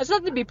 That's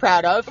nothing to be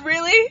proud of.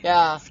 Really?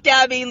 Yeah.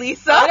 Scabby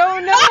Lisa. I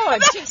don't know. I'm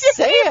just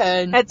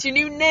saying. That's your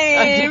new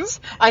name.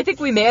 I think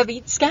we may have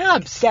eaten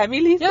scabs. Scabby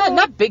Lisa. Yeah,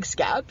 not big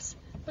scabs,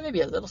 but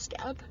maybe a little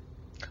scab.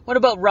 What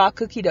about raw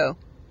cookie dough?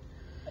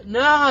 No,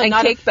 And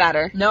not cake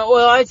batter. No,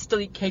 well, I'd still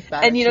eat cake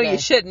batter. And you know today. you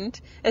shouldn't,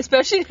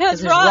 especially if it has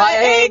 'Cause there's raw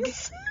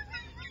eggs.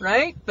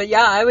 Right? But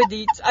yeah, I would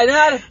eat. I know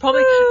how to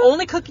probably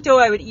only cookie dough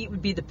I would eat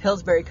would be the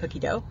Pillsbury cookie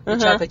dough, the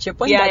chocolate chip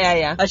one. Yeah,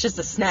 yeah. That's just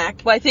a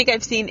snack. Well, I think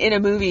I've seen in a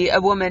movie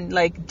a woman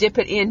like dip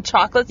it in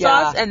chocolate Yeah.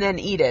 sauce and then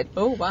eat it.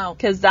 Oh wow.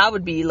 Because that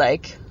would be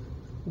like,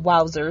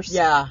 wowzers.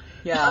 Yeah,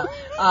 yeah.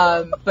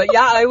 But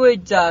yeah, I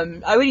would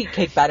eat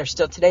cake batter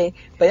still today.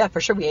 But yeah, for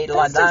sure we ate a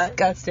lot of that.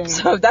 Disgusting.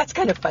 So that's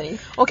kind of funny.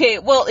 Okay,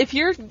 well, if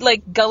you're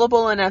like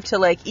gullible enough to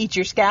like eat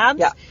your scabs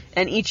Yeah.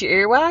 and eat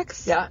your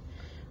earwax, Yeah.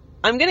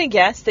 I'm gonna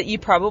guess that you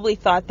probably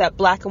thought that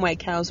black and white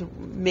cows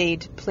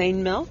made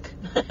plain milk,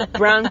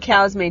 brown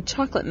cows made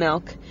chocolate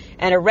milk,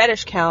 and a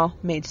reddish cow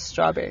made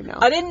strawberry milk.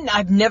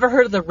 I've never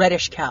heard of the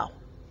reddish cow.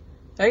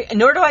 Right?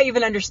 Nor do I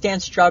even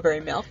understand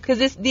strawberry milk.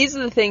 Because these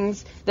are the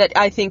things that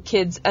I think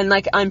kids, and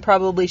like I'm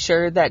probably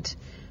sure that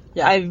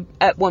Yeah. I've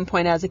at one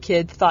point as a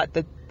kid thought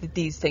that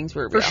these things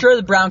were For real. sure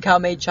the brown cow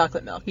made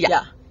chocolate milk.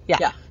 Yeah.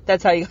 Yeah.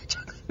 That's how you got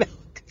chocolate milk.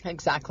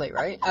 Exactly,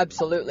 right?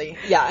 Absolutely.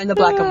 Yeah, and the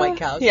black and white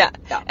cows. Yeah.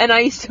 Yeah. And I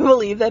used to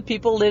believe that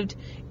people lived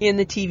in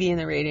the TV and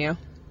the radio,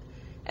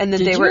 and that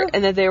Did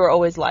you? they were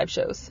always live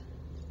shows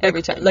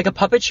every time. Like a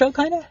puppet show,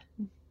 kind of?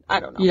 I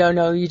don't know. You don't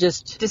know, you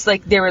just Just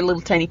like there were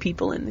little tiny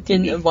people in the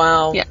TV.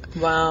 wow. Yeah.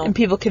 Wow. And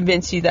people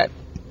convinced you that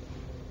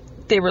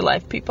they were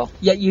live people.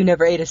 Yet you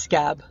never ate a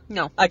scab.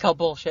 No. I call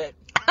bullshit.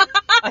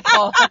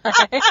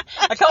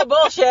 I call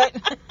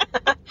bullshit.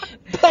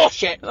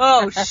 Bullshit.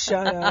 Oh,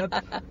 shut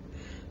up.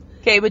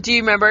 Okay, but do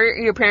you remember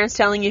your parents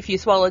telling you if you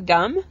swallowed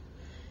gum,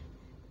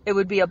 it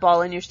would be a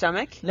ball in your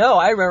stomach? No,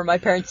 I remember my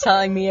parents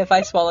telling me if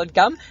I swallowed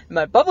gum,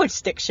 my butt would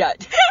stick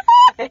shut.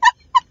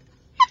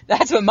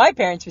 That's what my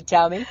parents would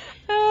tell me.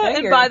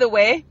 And by the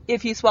way,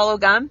 if you swallow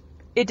gum,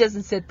 it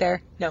doesn't sit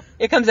there. No,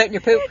 it comes out in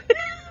your poop.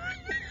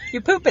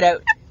 You poop it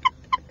out.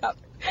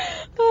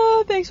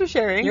 Oh, thanks for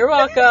sharing. You're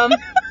welcome.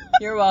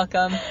 You're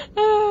welcome.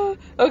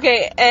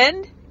 Okay,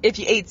 and if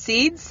you ate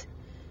seeds,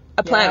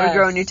 a plant would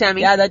grow in your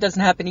tummy. Yeah, that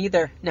doesn't happen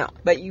either. No.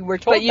 But you were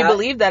told But you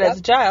believed that as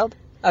a child.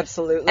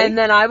 Absolutely. And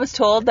then I was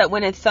told that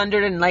when it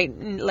thundered and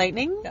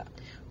lightning,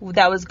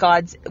 that was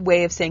God's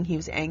way of saying he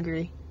was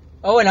angry.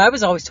 Oh, and I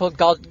was always told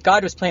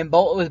God was playing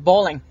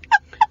bowling.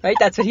 Right?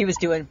 That's what he was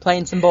doing,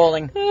 playing some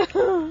bowling.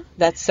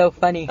 That's so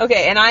funny.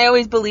 Okay, and I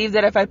always believed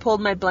that if I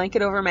pulled my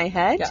blanket over my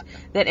head,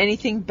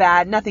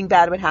 that nothing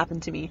bad would happen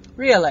to me.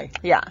 Really?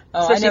 Yeah.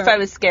 Oh, Especially if I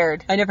was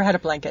scared. I never had a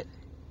blanket.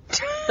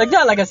 Like,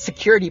 not like a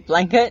security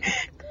blanket.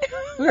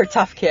 We were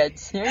tough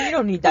kids. You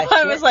don't need that shit.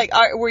 I was like,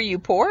 were you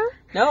poor?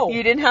 No.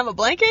 You didn't have a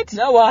blanket?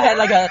 No, well, I had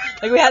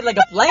we had a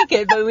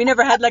blanket, but we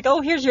never had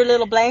oh, here's your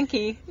little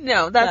blankie.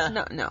 No,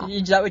 that's no.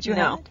 Is that what you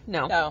had?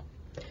 No.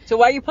 So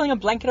why are you pulling a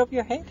blanket over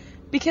your head?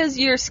 Because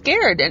you're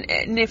scared,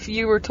 and if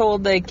you were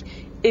told,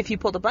 if you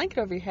pulled a blanket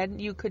over your head,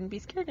 you couldn't be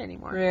scared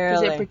anymore.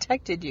 Because Really? it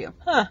protected you.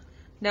 Huh.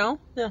 No?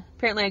 No.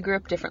 Apparently I grew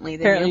up differently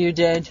than Apparently you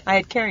did. I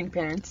had caring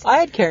parents. I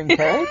had caring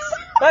parents.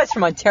 I was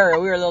from Ontario.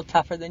 We were a little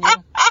tougher than you.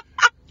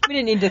 We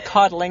didn't need the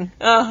coddling.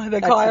 Oh, the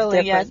That's coddling,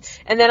 the yes. difference.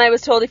 And then I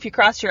was told if you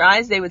crossed your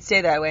eyes, they would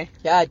stay that way.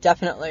 Yeah,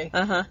 definitely.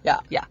 Uh-huh. Yeah.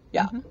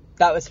 Yeah.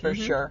 That was for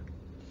sure.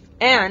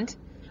 And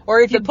Or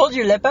if you pulled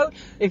your lip out,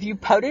 if you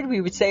pouted, we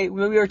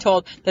were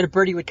told that a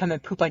birdie would come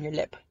and poop on your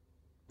lip.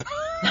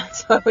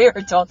 That's what we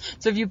were told.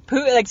 So if you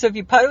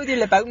pouted with your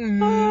lip out,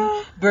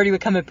 birdie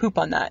would come and poop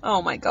on that.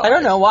 oh my god. I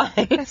don't know why.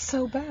 That's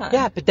so bad.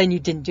 Yeah, but then you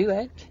didn't do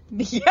it.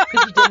 Yeah.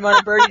 Because you didn't want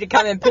a birdie to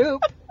come and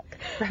poop.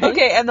 Right?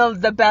 Okay, and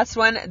the best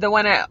one, the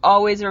one I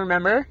always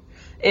remember,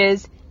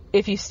 is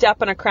if you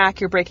step on a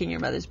crack, you're breaking your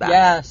mother's back.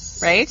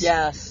 Yes. Right?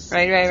 Yes.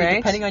 Right. So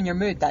depending on your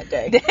mood that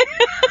day.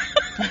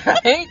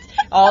 Right?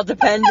 All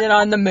dependent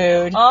on the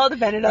mood. All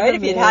dependent on Right? the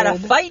If mood. you'd had a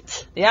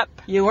fight, Yep.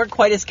 you weren't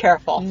quite as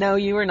careful. No,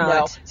 you were No.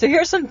 not. So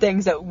here's some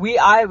things that we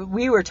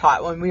were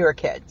taught when we were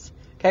kids.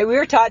 Okay, we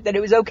were taught that it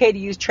was okay to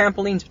use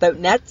trampolines without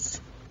nets.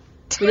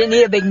 We didn't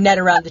need a big net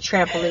around the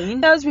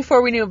trampoline. That was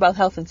before we knew about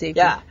health and safety.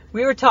 Yeah,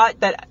 we were taught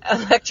that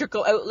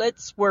electrical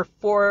outlets were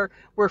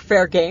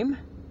fair game,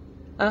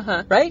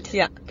 Uh-huh. right?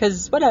 Yeah.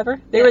 Because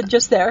whatever, they were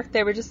just there.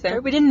 They were just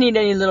there. We didn't need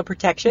any little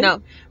protection.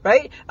 No.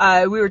 Right?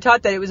 We were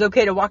taught that it was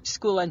okay to walk to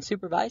school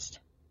unsupervised.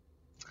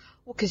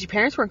 Well, because your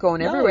parents weren't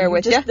going No, everywhere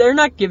with you. They're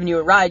not giving you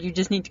a ride. You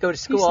just need to go to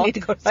school. need to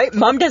go to right?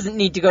 Mom doesn't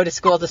need to go to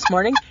school this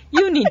morning.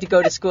 You need to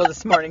go to school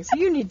this morning, so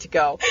you need to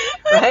go.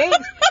 Right?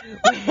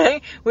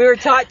 We were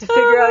taught to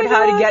figure out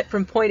how to get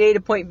from point A to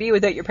point B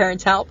without your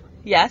parents' help.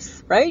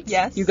 Yes. Right?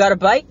 Yes. You got a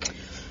bike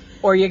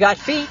or you got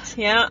feet.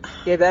 Yeah.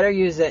 You better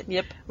use it.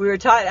 Yep. We were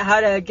taught how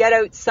to get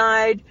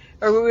outside,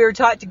 or we were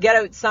taught to get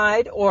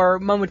outside, or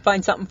Mom would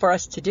find something for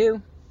us to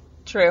do.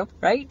 True.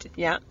 right?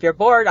 Yeah. If you're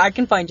bored, I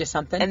can find you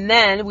something. And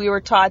then we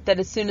were taught that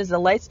as soon as the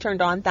lights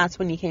turned on, that's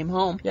when you came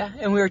home. Yeah,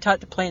 and we were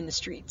taught to play in the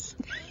streets.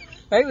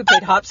 Right? We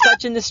played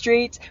hopscotch in the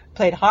streets,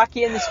 played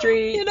hockey in the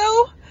streets. You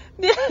know?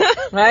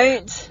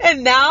 Right?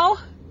 And now,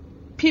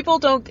 people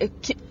don't,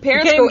 parents You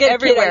can't go even get a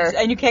kid everywhere.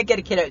 and you can't get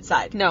a kid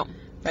outside. No.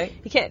 Right?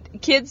 You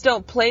can't. Kids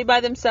don't play by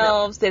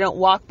themselves. They don't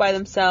walk by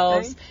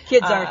themselves. Right?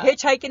 Kids aren't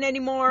hitchhiking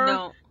anymore.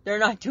 No. They're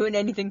not doing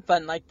anything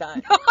fun like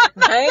that. No,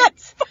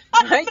 Right?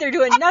 Right? They're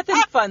doing nothing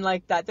fun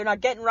like that. They're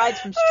not getting rides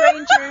from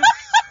strangers.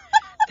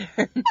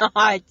 They're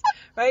not.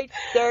 Right?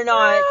 They're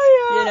not.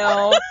 You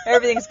know,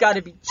 everything's got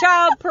to be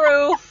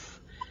childproof.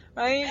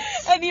 Right?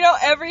 And you know,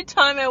 every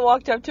time I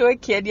walked up to a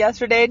kid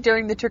yesterday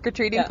during the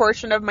trick-or-treating Yeah.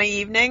 portion of my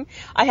evening,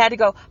 I had to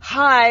go,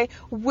 "Hi,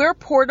 we're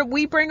portable.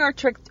 We bring our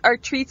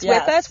treats Yes.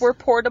 with us. We're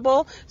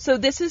portable. So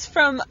this is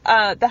from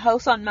the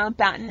house on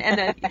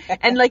Mountbatten."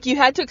 And like you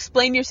had to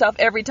explain yourself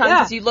every time Yeah.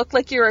 because you looked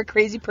like you were a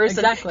crazy person.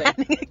 Exactly.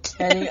 handing a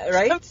kid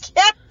Right? some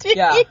candy.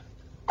 Yeah.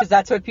 Because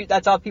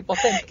that's all people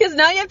think. Because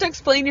now you have to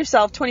explain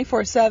yourself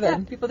 24/7. Yeah,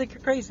 people think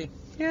you're crazy.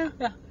 Yeah.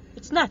 Yeah.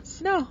 It's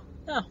nuts. No.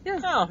 No. Yeah.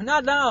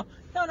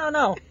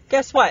 No.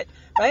 Guess what?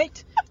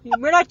 Right?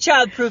 We're not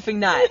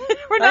childproofing that.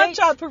 We're right?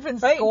 not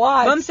childproofing Right?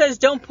 squads. Mom says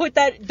don't put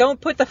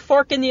the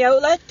fork in the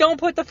outlet. Don't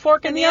put the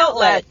fork in the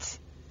outlet.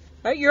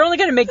 Right? You're only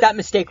going to make that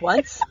mistake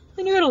once.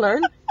 Then you're going to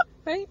learn.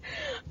 Right?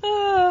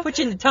 Put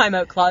you in the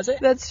timeout closet.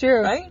 That's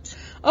true. Right?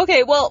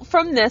 Okay, well,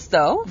 from this,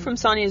 though, from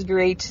Sonia's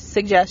great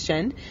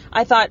suggestion,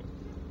 I thought,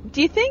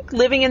 do you think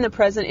living in the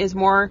present is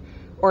more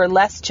or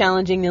less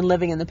challenging than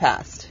living in the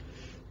past?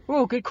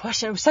 Oh, good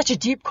question. It was such a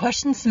deep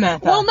question,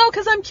 Samantha. Well, no,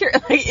 because I'm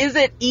curious. Like, is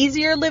it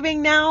easier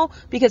living now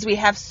because we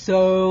have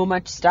so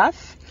much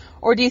stuff?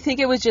 Or do you think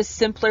it was just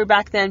simpler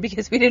back then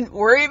because we didn't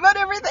worry about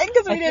everything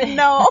because we didn't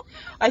know?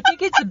 I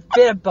think it's a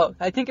bit of both.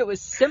 I think it was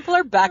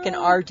simpler back in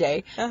our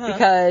day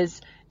because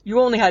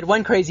you only had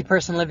one crazy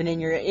person living in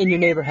your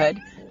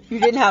neighborhood. You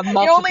didn't have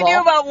multiple. You only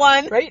knew about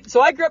one. Right? So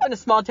I grew up in a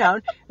small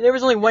town, and there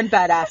was only one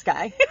badass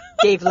guy,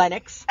 Dave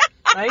Lennox,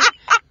 right?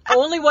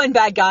 Only one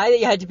bad guy that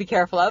you had to be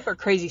careful of, or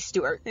Crazy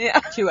Stewart,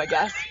 too, I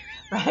guess,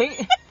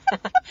 right?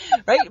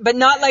 Right? But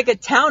not like a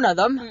town of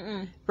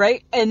them,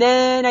 right? And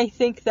then I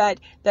think that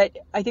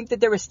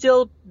there was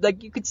still,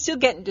 like, you could still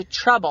get into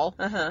trouble,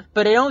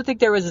 but I don't think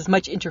there was as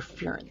much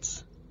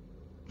interference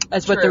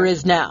as what there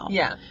is now.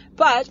 Yeah.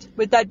 But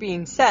with that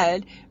being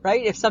said,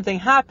 right, if something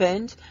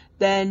happened,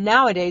 then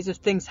nowadays if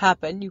things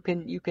happen, you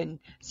can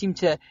seem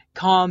to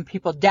calm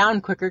people down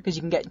quicker because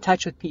you can get in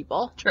touch with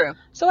people. True.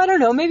 So I don't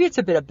know, maybe it's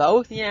a bit of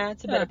both. Yeah,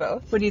 it's a bit of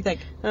both. What do you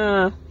think?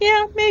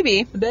 Yeah,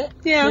 maybe. A bit?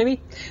 Yeah.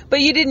 Maybe? But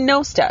you didn't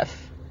know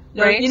stuff,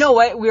 right? You know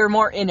what? We were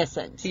more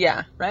innocent.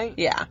 Yeah. Right?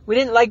 Yeah. We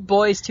didn't like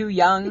boys too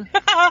young,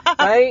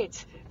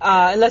 right?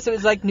 Unless it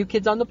was like New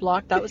Kids on the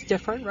Block. That was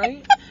different,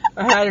 right?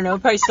 Or I don't know,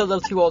 probably still a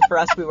little too old for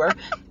us we were,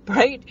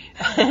 right?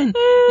 And,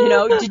 you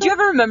know, did you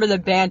ever remember the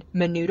band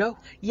Menudo?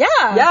 Yeah.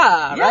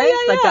 Yeah, right?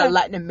 Yeah. Like that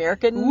Latin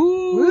American.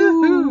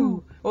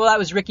 Woo-hoo. Well, that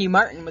was Ricky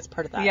Martin was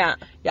part of that. Yeah.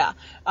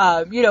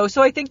 Yeah. You know,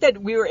 so I think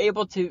that we were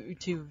able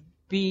to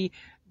be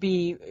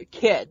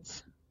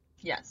kids,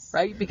 Yes.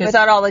 right? Because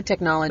Without all the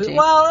technology.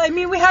 well, I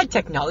mean, we had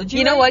technology.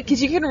 You know right? what?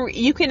 Because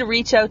you can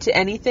reach out to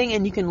anything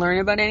and you can learn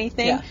about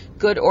anything, Yeah.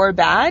 good or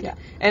bad. Yeah.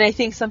 And I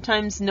think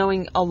sometimes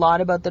knowing a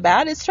lot about the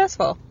bad is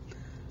stressful.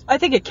 I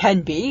think it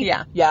can be.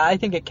 Yeah. Yeah, I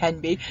think it can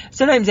be.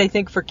 Sometimes I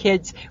think for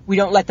kids, we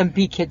don't let them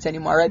be kids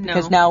anymore, right?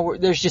 Because now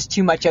there's just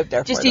too much out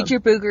there Just for eat your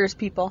boogers,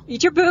 people.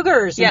 Eat your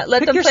boogers. Yeah, and let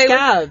pick them your play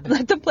scab. with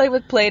let them play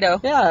with Play-Doh.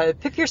 Yeah,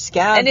 pick your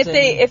scabs. And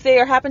if they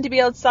happen to be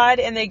outside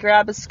and they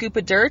grab a scoop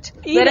of dirt,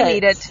 let them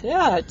eat it.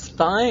 Yeah, it's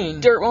fine.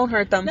 Dirt won't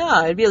hurt them.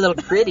 No, it'd be a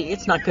little gritty.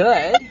 It's not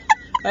good.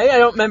 Right? I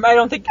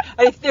don't think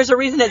there's a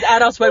reason as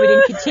adults why we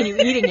didn't continue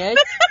eating it.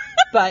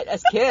 But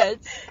as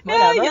kids,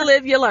 whatever. Yeah, you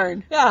live, you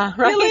learn. Yeah,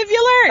 right. You live,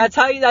 you learn.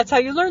 That's how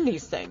you learn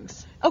these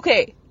things.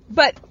 Okay,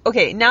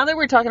 now that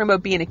we're talking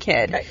about being a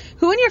kid, Right.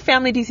 who in your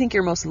family do you think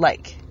you're most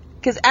like?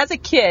 Because as a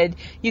kid,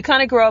 you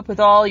kind of grow up with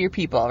all your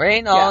people,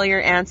 right? All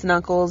your aunts and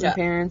uncles and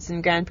parents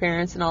and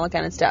grandparents and all that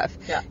kind of stuff.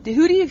 Yeah.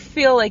 Who do you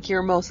feel like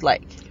you're most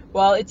like?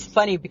 Well, it's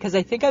funny because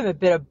I think I'm a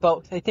bit of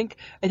both. I think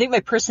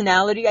my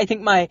personality, I think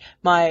my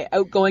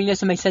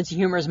outgoingness and my sense of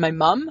humor is my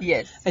mom.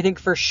 Yes. I think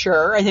for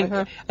sure. I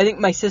think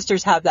my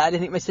sisters have that. I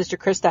think my sister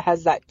Krista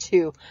has that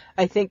too.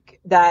 I think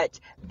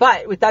that,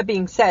 but with that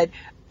being said,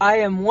 I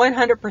am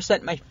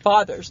 100% my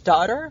father's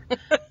daughter,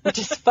 which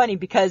is funny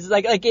because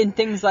like in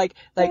things like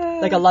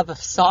a love of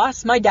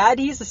sauce. My dad,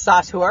 he's a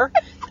sauce whore.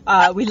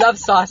 We love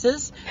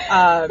sauces.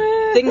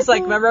 Things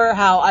like, remember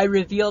how I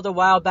revealed a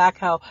while back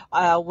how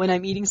when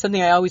I'm eating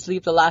something, I always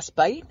leave the last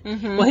bite?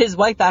 Mm-hmm. Well, his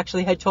wife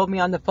actually had told me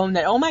on the phone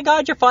that, oh my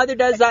God, your father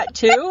does that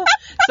too?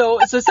 So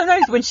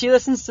sometimes when she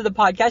listens to the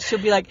podcast, she'll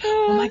be like,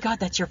 oh my God,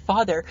 that's your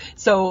father.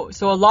 So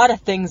a lot of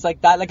things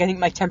like that. Like I think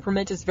my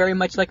temperament is very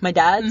much like my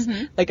dad's.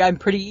 Mm-hmm. Like I'm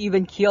pretty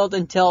even keeled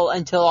until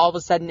all of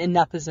a sudden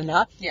enough is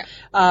enough. Yeah.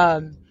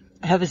 I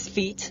have his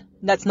feet.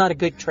 That's not a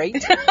good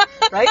trait,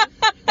 right?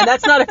 And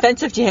that's not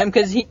offensive to him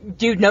because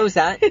dude knows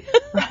that,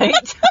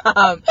 right?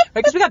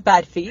 Because we got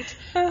bad feet.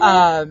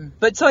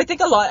 But so I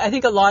think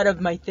a lot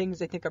of my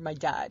things are my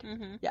dad.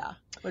 Mm-hmm. Yeah.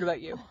 What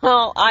about you?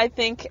 Well, I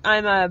think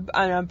I'm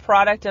a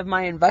product of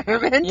my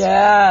environment.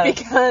 Yeah.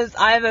 Because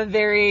I have a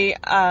very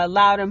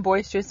loud and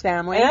boisterous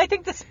family. And I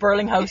think the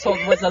Sperling household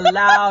was a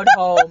loud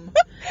home.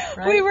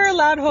 Right? We were a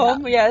loud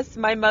home, yes.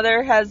 My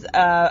mother has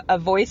a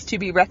voice to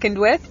be reckoned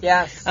with.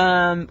 Yes.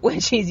 When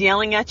she's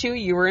yelling at you,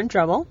 you were in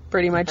trouble,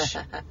 pretty much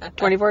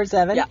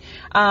 24/7. Yeah.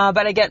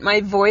 But I get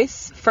my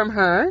voice from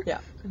her,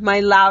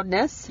 my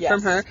loudness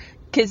from her,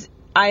 because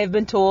I have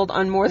been told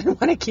on more than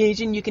one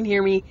occasion you can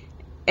hear me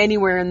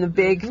anywhere in the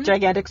big,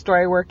 gigantic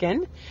store I work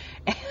in.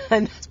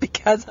 And that's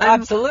because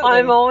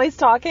I'm always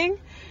talking.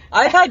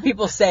 I've had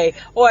people say,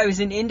 "Oh, I was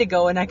in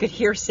Indigo and I could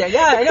hear Sam."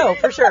 Yeah, I know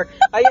for sure.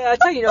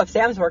 That's how you know if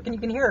Sam's working. You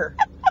can hear her.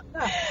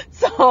 Yeah.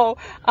 So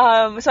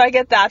I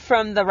get that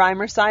from the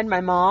Reimer side, my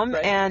mom,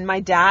 right. And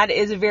my dad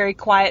is a very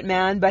quiet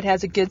man, but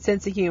has a good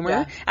sense of humor.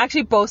 Yeah.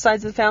 Actually, both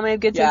sides of the family have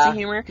good sense of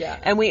humor. Yeah.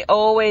 And we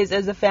always,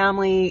 as a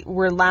family,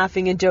 were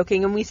laughing and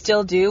joking, and we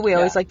still do. We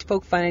always like to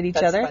poke fun at each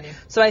other. Funny.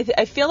 So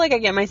I feel like I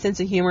get my sense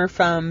of humor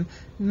from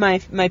my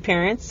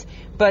parents.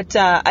 But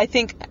I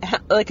think,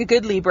 like a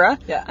good Libra,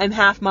 I'm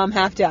half mom,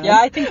 half dad. Yeah,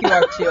 I think you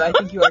are too.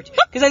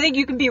 Because I think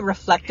you can be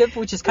reflective,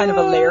 which is kind of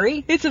a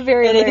Larry. It's a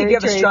very And Larry I think you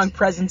have trait. a strong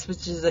presence,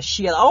 which is a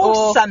Sheila.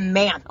 Oh,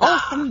 Samantha.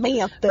 Oh,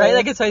 Samantha.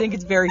 Right? So I think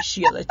it's very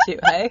Sheila too,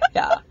 hey?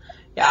 Yeah.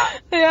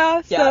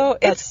 Yeah, so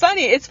it's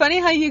funny. It's funny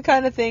how you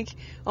kind of think,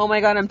 oh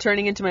my God, I'm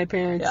turning into my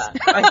parents.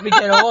 Yeah, as we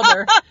get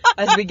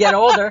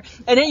older.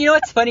 And then, you know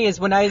what's funny is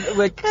when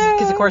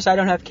because of course I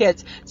don't have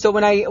kids. So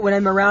when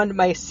I'm around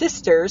my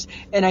sisters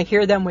and I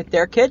hear them with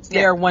their kids,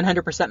 they are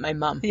 100% my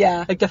mom.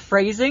 Yeah. Like the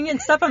phrasing and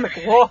stuff, I'm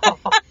like, whoa.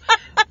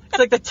 It's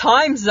like the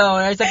time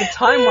zone. It's like a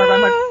time warp.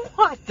 I'm like,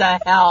 what the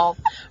hell?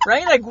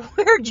 Right? Like,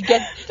 where'd you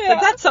get...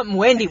 Like, that's something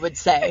Wendy would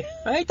say.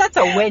 Right? That's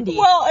a Wendy.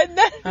 Well, and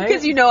then, right?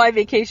 because I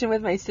vacation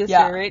with my sister,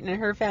 right? And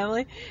her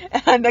family.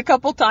 And a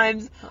couple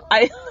times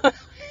I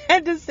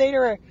had to say to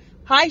her,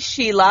 hi,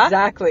 Sheila.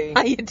 Exactly.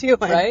 How you doing?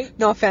 Right?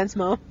 No offense,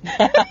 Mom.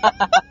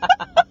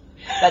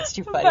 That's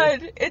too funny.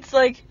 But it's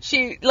like,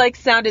 she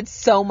sounded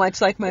so much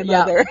like my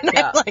mother. And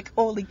I'm like,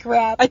 holy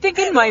crap. I think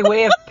in my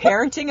way of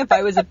parenting, if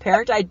I was a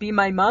parent, I'd be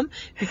my mom.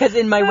 Because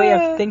in my way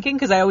of thinking,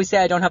 because I always say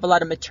I don't have a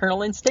lot of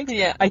maternal instincts,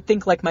 I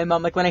think like my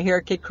mom. Like when I hear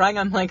a kid crying,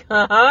 I'm like,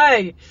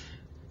 hi,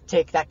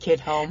 take that kid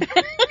home.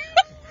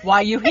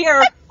 Why you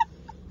here?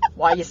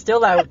 Why you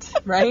still out?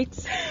 Right?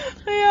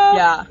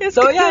 Yeah.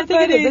 So I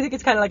think it is. I think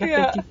it's kind of like a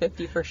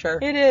 50-50 for sure.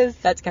 It is.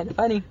 That's kind of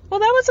funny. Well,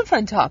 that was a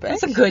fun topic.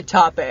 It's a good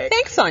topic.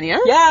 Thanks, Sonia.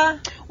 Yeah.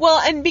 Well,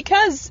 and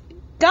because,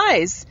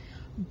 guys,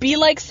 be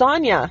like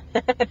Sonia.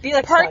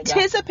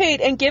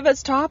 Participate and give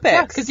us topics.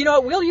 Yeah, because you know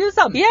what? We'll use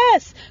them.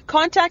 Yes.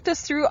 Contact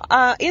us through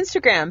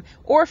Instagram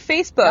or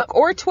Facebook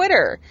or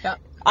Twitter. Yep.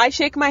 I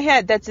shake my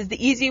head. That's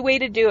the easy way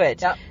to do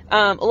it. Yep.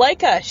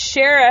 Like us,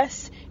 share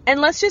us, and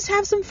let's just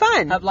have some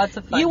fun. Have lots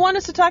of fun. You want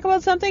us to talk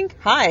about something?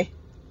 Hi.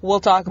 We'll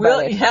talk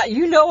about it. Yeah,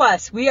 you know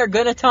us. We are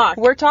going to talk.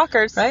 We're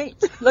talkers.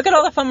 Right? Look at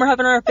all the fun we're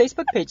having on our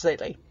Facebook page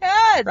lately.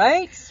 Yes.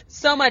 Right?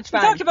 So much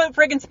fun. We talked about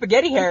friggin'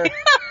 spaghetti hair.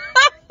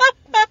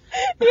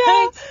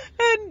 Yeah.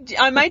 And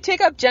I might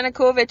take up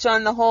Janukovic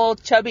on the whole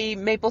chubby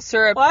maple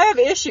syrup. Well, I have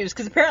issues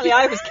because apparently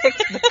I was kicked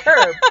to the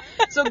curb.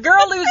 So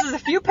girl loses a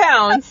few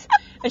pounds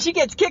and she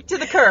gets kicked to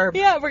the curb.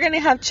 Yeah, we're going to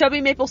have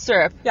chubby maple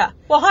syrup. Yeah.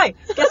 Well, hi.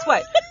 Guess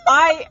what?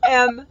 I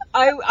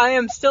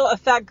am still a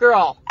fat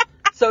girl.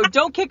 So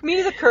don't kick me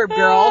to the curb,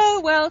 girls.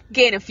 Oh, well,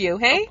 gain a few,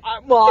 hey?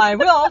 Well, I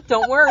will.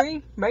 Don't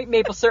worry. Right?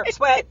 Maple syrup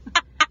sweat.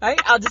 Right?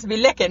 I'll just be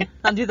licking.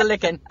 I'll do the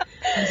licking.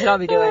 That's what I'll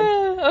be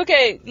doing.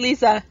 Okay,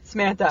 Lisa.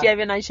 Samantha. Do you have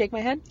a nice shake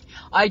my head?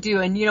 I do.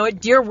 And you know what?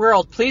 Dear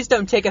world, please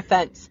don't take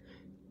offense.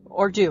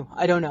 Or do.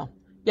 I don't know.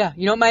 Yeah.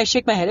 You know what my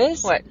shake my head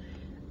is? What?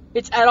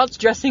 It's adults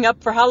dressing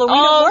up for Halloween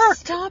at work.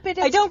 Stop it.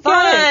 I don't get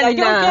it. I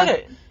don't get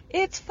it.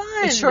 It's fun.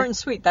 It's short and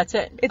sweet. That's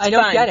it. It's I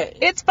don't fun. get it.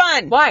 It's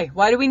fun. Why?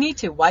 Why do we need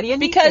to? Why do you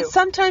need to? Because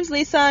sometimes,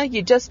 Lisa,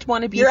 you just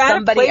want to be You're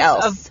somebody at a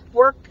place else. of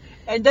work,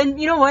 and then,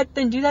 you know what?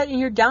 Then do that in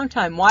your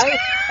downtime. Why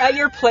at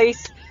your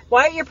place,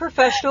 why at your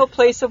professional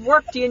place of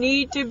work do you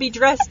need to be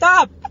dressed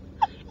up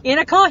in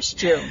a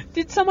costume?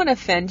 Did someone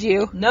offend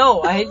you?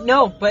 No,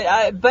 but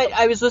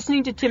I was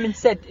listening to Tim and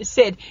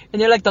Sid, and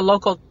they're like the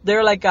local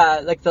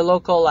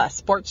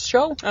sports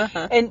show,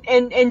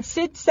 and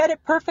Sid said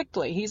it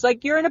perfectly. He's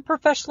like, you're in a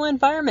professional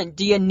environment.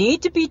 Do you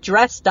need to be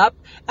dressed up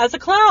as a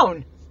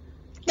clown?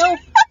 No,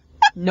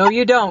 no,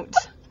 you don't.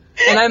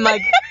 And I'm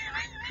like,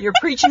 you're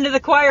preaching to the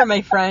choir,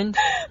 my friend.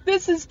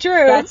 This is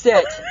true. That's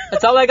it.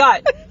 That's all I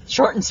got.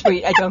 Short and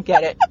sweet. I don't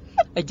get it.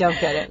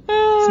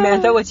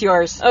 Samantha, what's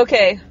yours?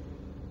 Okay.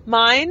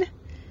 Mine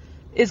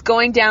is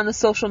going down the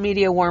social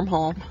media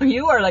wormhole.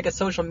 You are like a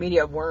social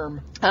media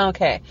worm.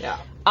 Okay. Yeah.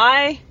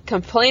 I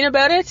complain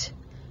about it,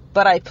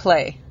 but I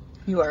play.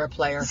 You are a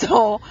player.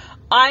 So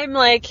I'm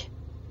like,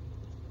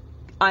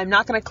 I'm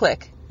not going to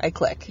click. I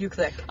click. You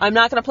click. I'm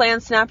not going to play on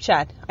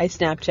Snapchat. I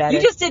Snapchat You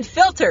it. just did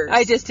filters.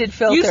 I just did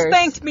filters. You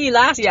spanked me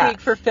last Yeah. week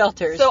for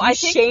filters. So you I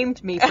think-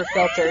 shamed me for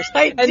filters.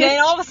 I and did. then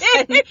all of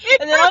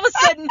a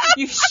sudden,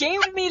 you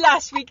shamed me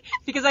last week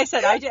because I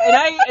said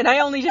I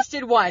only just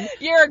did one.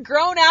 You're a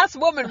grown-ass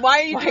woman. Why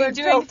are you Why are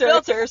doing you filters?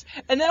 filters?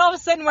 And then all of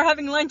a sudden we're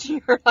having lunch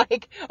and you're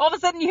like, all of a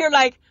sudden you're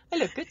like, I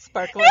look good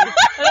sparkly.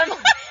 And I'm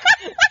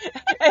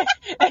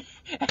like,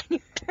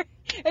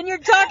 and you're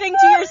talking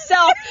to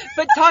yourself,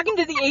 but talking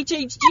to the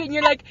HHG, and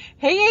you're like,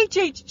 hey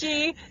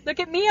HHG, look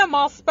at me, I'm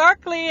all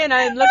sparkly and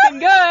I'm looking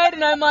good.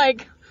 And I'm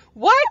like,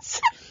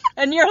 what?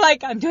 And you're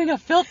like, I'm doing a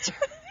filter.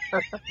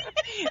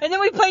 And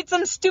then we played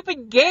some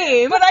stupid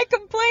game. But I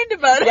complained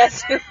about it.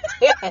 Yes, you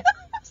did.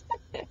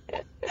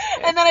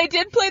 And then I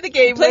did play the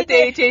game with the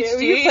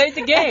HHG. You played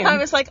the game. And I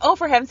was like, oh,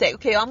 for heaven's sake.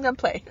 Okay, I'm going to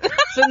play.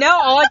 So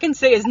now all I can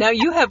say is now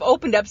you have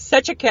opened up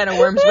such a can of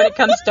worms when it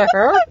comes to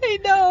her. I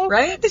know.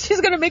 Right?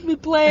 She's going to make me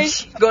play.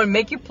 She's going to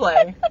make you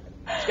play.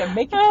 She's going to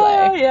make you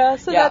Oh, play. yeah.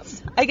 So Yeah.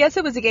 that's, I guess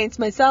it was against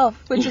myself,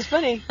 which is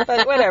funny.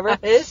 But whatever. It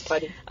is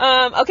funny.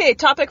 Okay,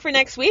 topic for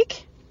next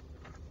week.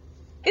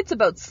 It's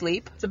about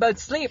sleep. It's about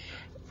sleep.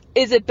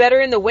 Is it better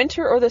in the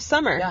winter or the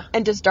summer? Yeah.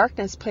 And does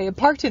darkness play a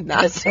part in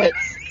that? That's it.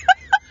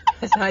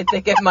 I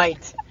think it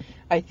might.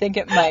 I think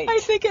it might. I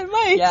think it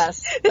might.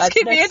 Yes. This That's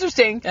could be next-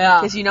 interesting. Yeah.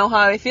 Because you know how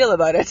I feel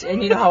about it.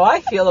 And you know how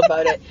I feel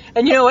about it.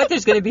 And you know what?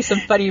 There's going to be some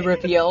funny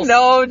reveals.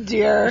 No,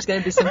 dear. There's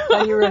going to be some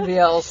funny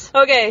reveals.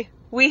 Okay,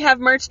 we have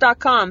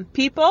merch.com.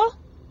 People,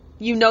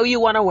 you know you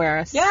want to wear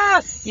us.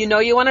 Yes. You know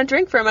you want to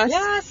drink from us.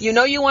 Yes. You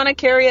know you want to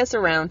carry us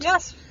around.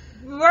 Yes.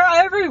 We're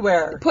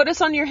everywhere. Put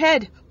us on your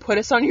head. Put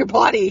us on your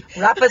body.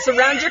 Wrap us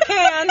around your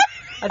can.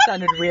 That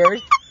sounded weird.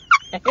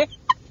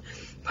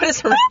 Put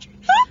us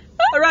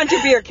around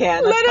your beer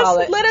can. Let's call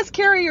it. Let us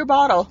carry your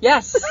bottle.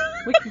 Yes.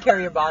 We can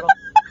carry your bottle.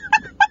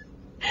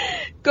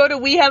 Go to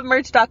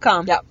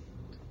wehavemerch.com. Yep.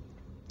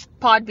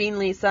 Podbean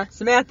Lisa.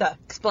 Samantha.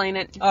 Explain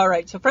it All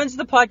right. So friends of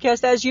the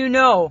podcast, as you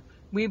know,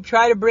 we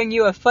try to bring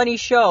you a funny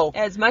show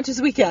as much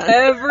as we can.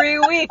 every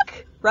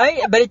week,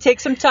 right? But it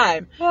takes some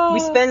time. Oh. We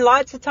spend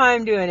lots of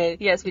time doing it.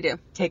 Yes, we do.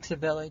 Takes a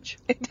village.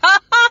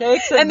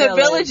 And a the village.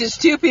 village is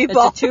 2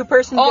 people. It's a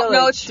 2-person Oh, village.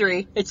 no, it's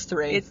 3. It's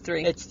 3. It's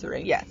 3. It's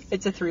 3. Yes.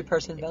 It's a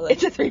 3-person village.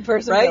 It's a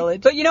 3-person right?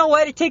 village. But you know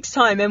what? It takes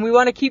time, and we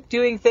want to keep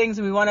doing things,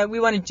 and we want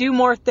to do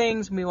more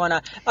things, and we want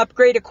to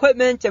upgrade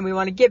equipment, and we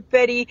want to get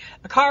Betty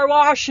a car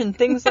wash and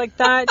things like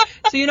that.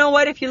 So you know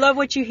what? If you love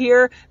what you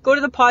hear, go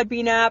to the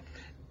Podbean app.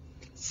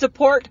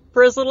 Support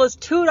for as little as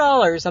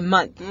 $2 a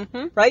month,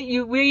 Mm-hmm. right?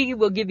 We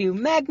will give you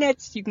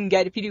magnets. You can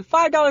get, if you do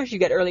 $5, you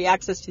get early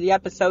access to the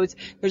episodes.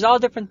 There's all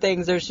different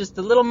things. There's just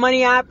a little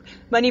money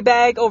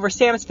bag over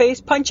Sam's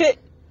face. Punch it.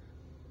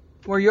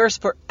 We're yours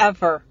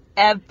forever.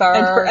 And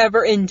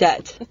forever in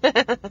debt.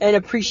 And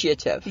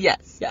appreciative.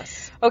 Yes.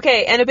 Yes.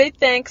 Okay, and a big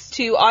thanks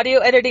to Audio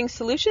Editing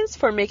Solutions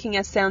for making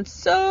us sound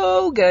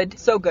so good.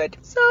 So good.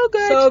 So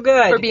good. So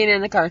good. For being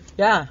in the car.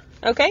 Yeah.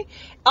 Okay?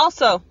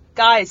 Also,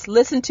 guys,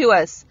 listen to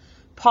us.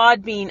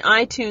 Podbean,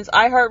 iTunes,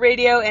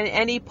 iHeartRadio, and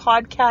any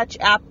podcatch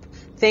app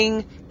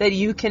thing that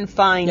you can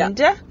find.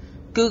 Yeah.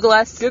 Google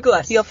us. Google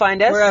us. You'll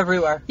find us. We're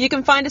everywhere. You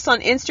can find us on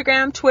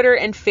Instagram, Twitter,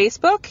 and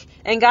Facebook.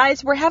 And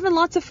guys, we're having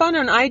lots of fun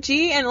on IG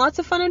and lots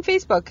of fun on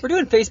Facebook. We're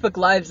doing Facebook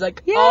Lives for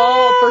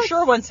Yes.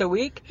 sure once a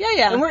week.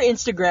 Yeah. And we're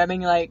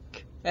Instagramming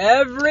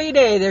every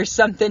day there's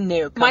something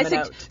new coming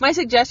out. My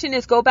suggestion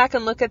is go back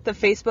and look at the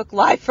Facebook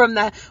Live from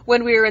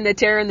when we were in the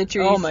Terror in the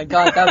Trees. Oh my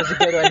God, that was a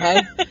good one,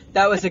 hey?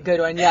 That was a good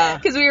one, yeah.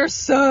 Because we were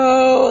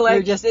so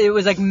it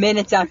was like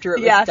minutes after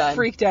it was done.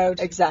 Freaked out.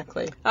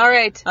 Exactly. All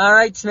right. All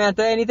right,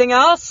 Samantha, anything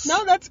else?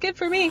 No, that's good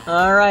for me.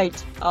 All right.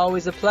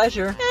 Always a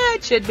pleasure.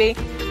 It should be.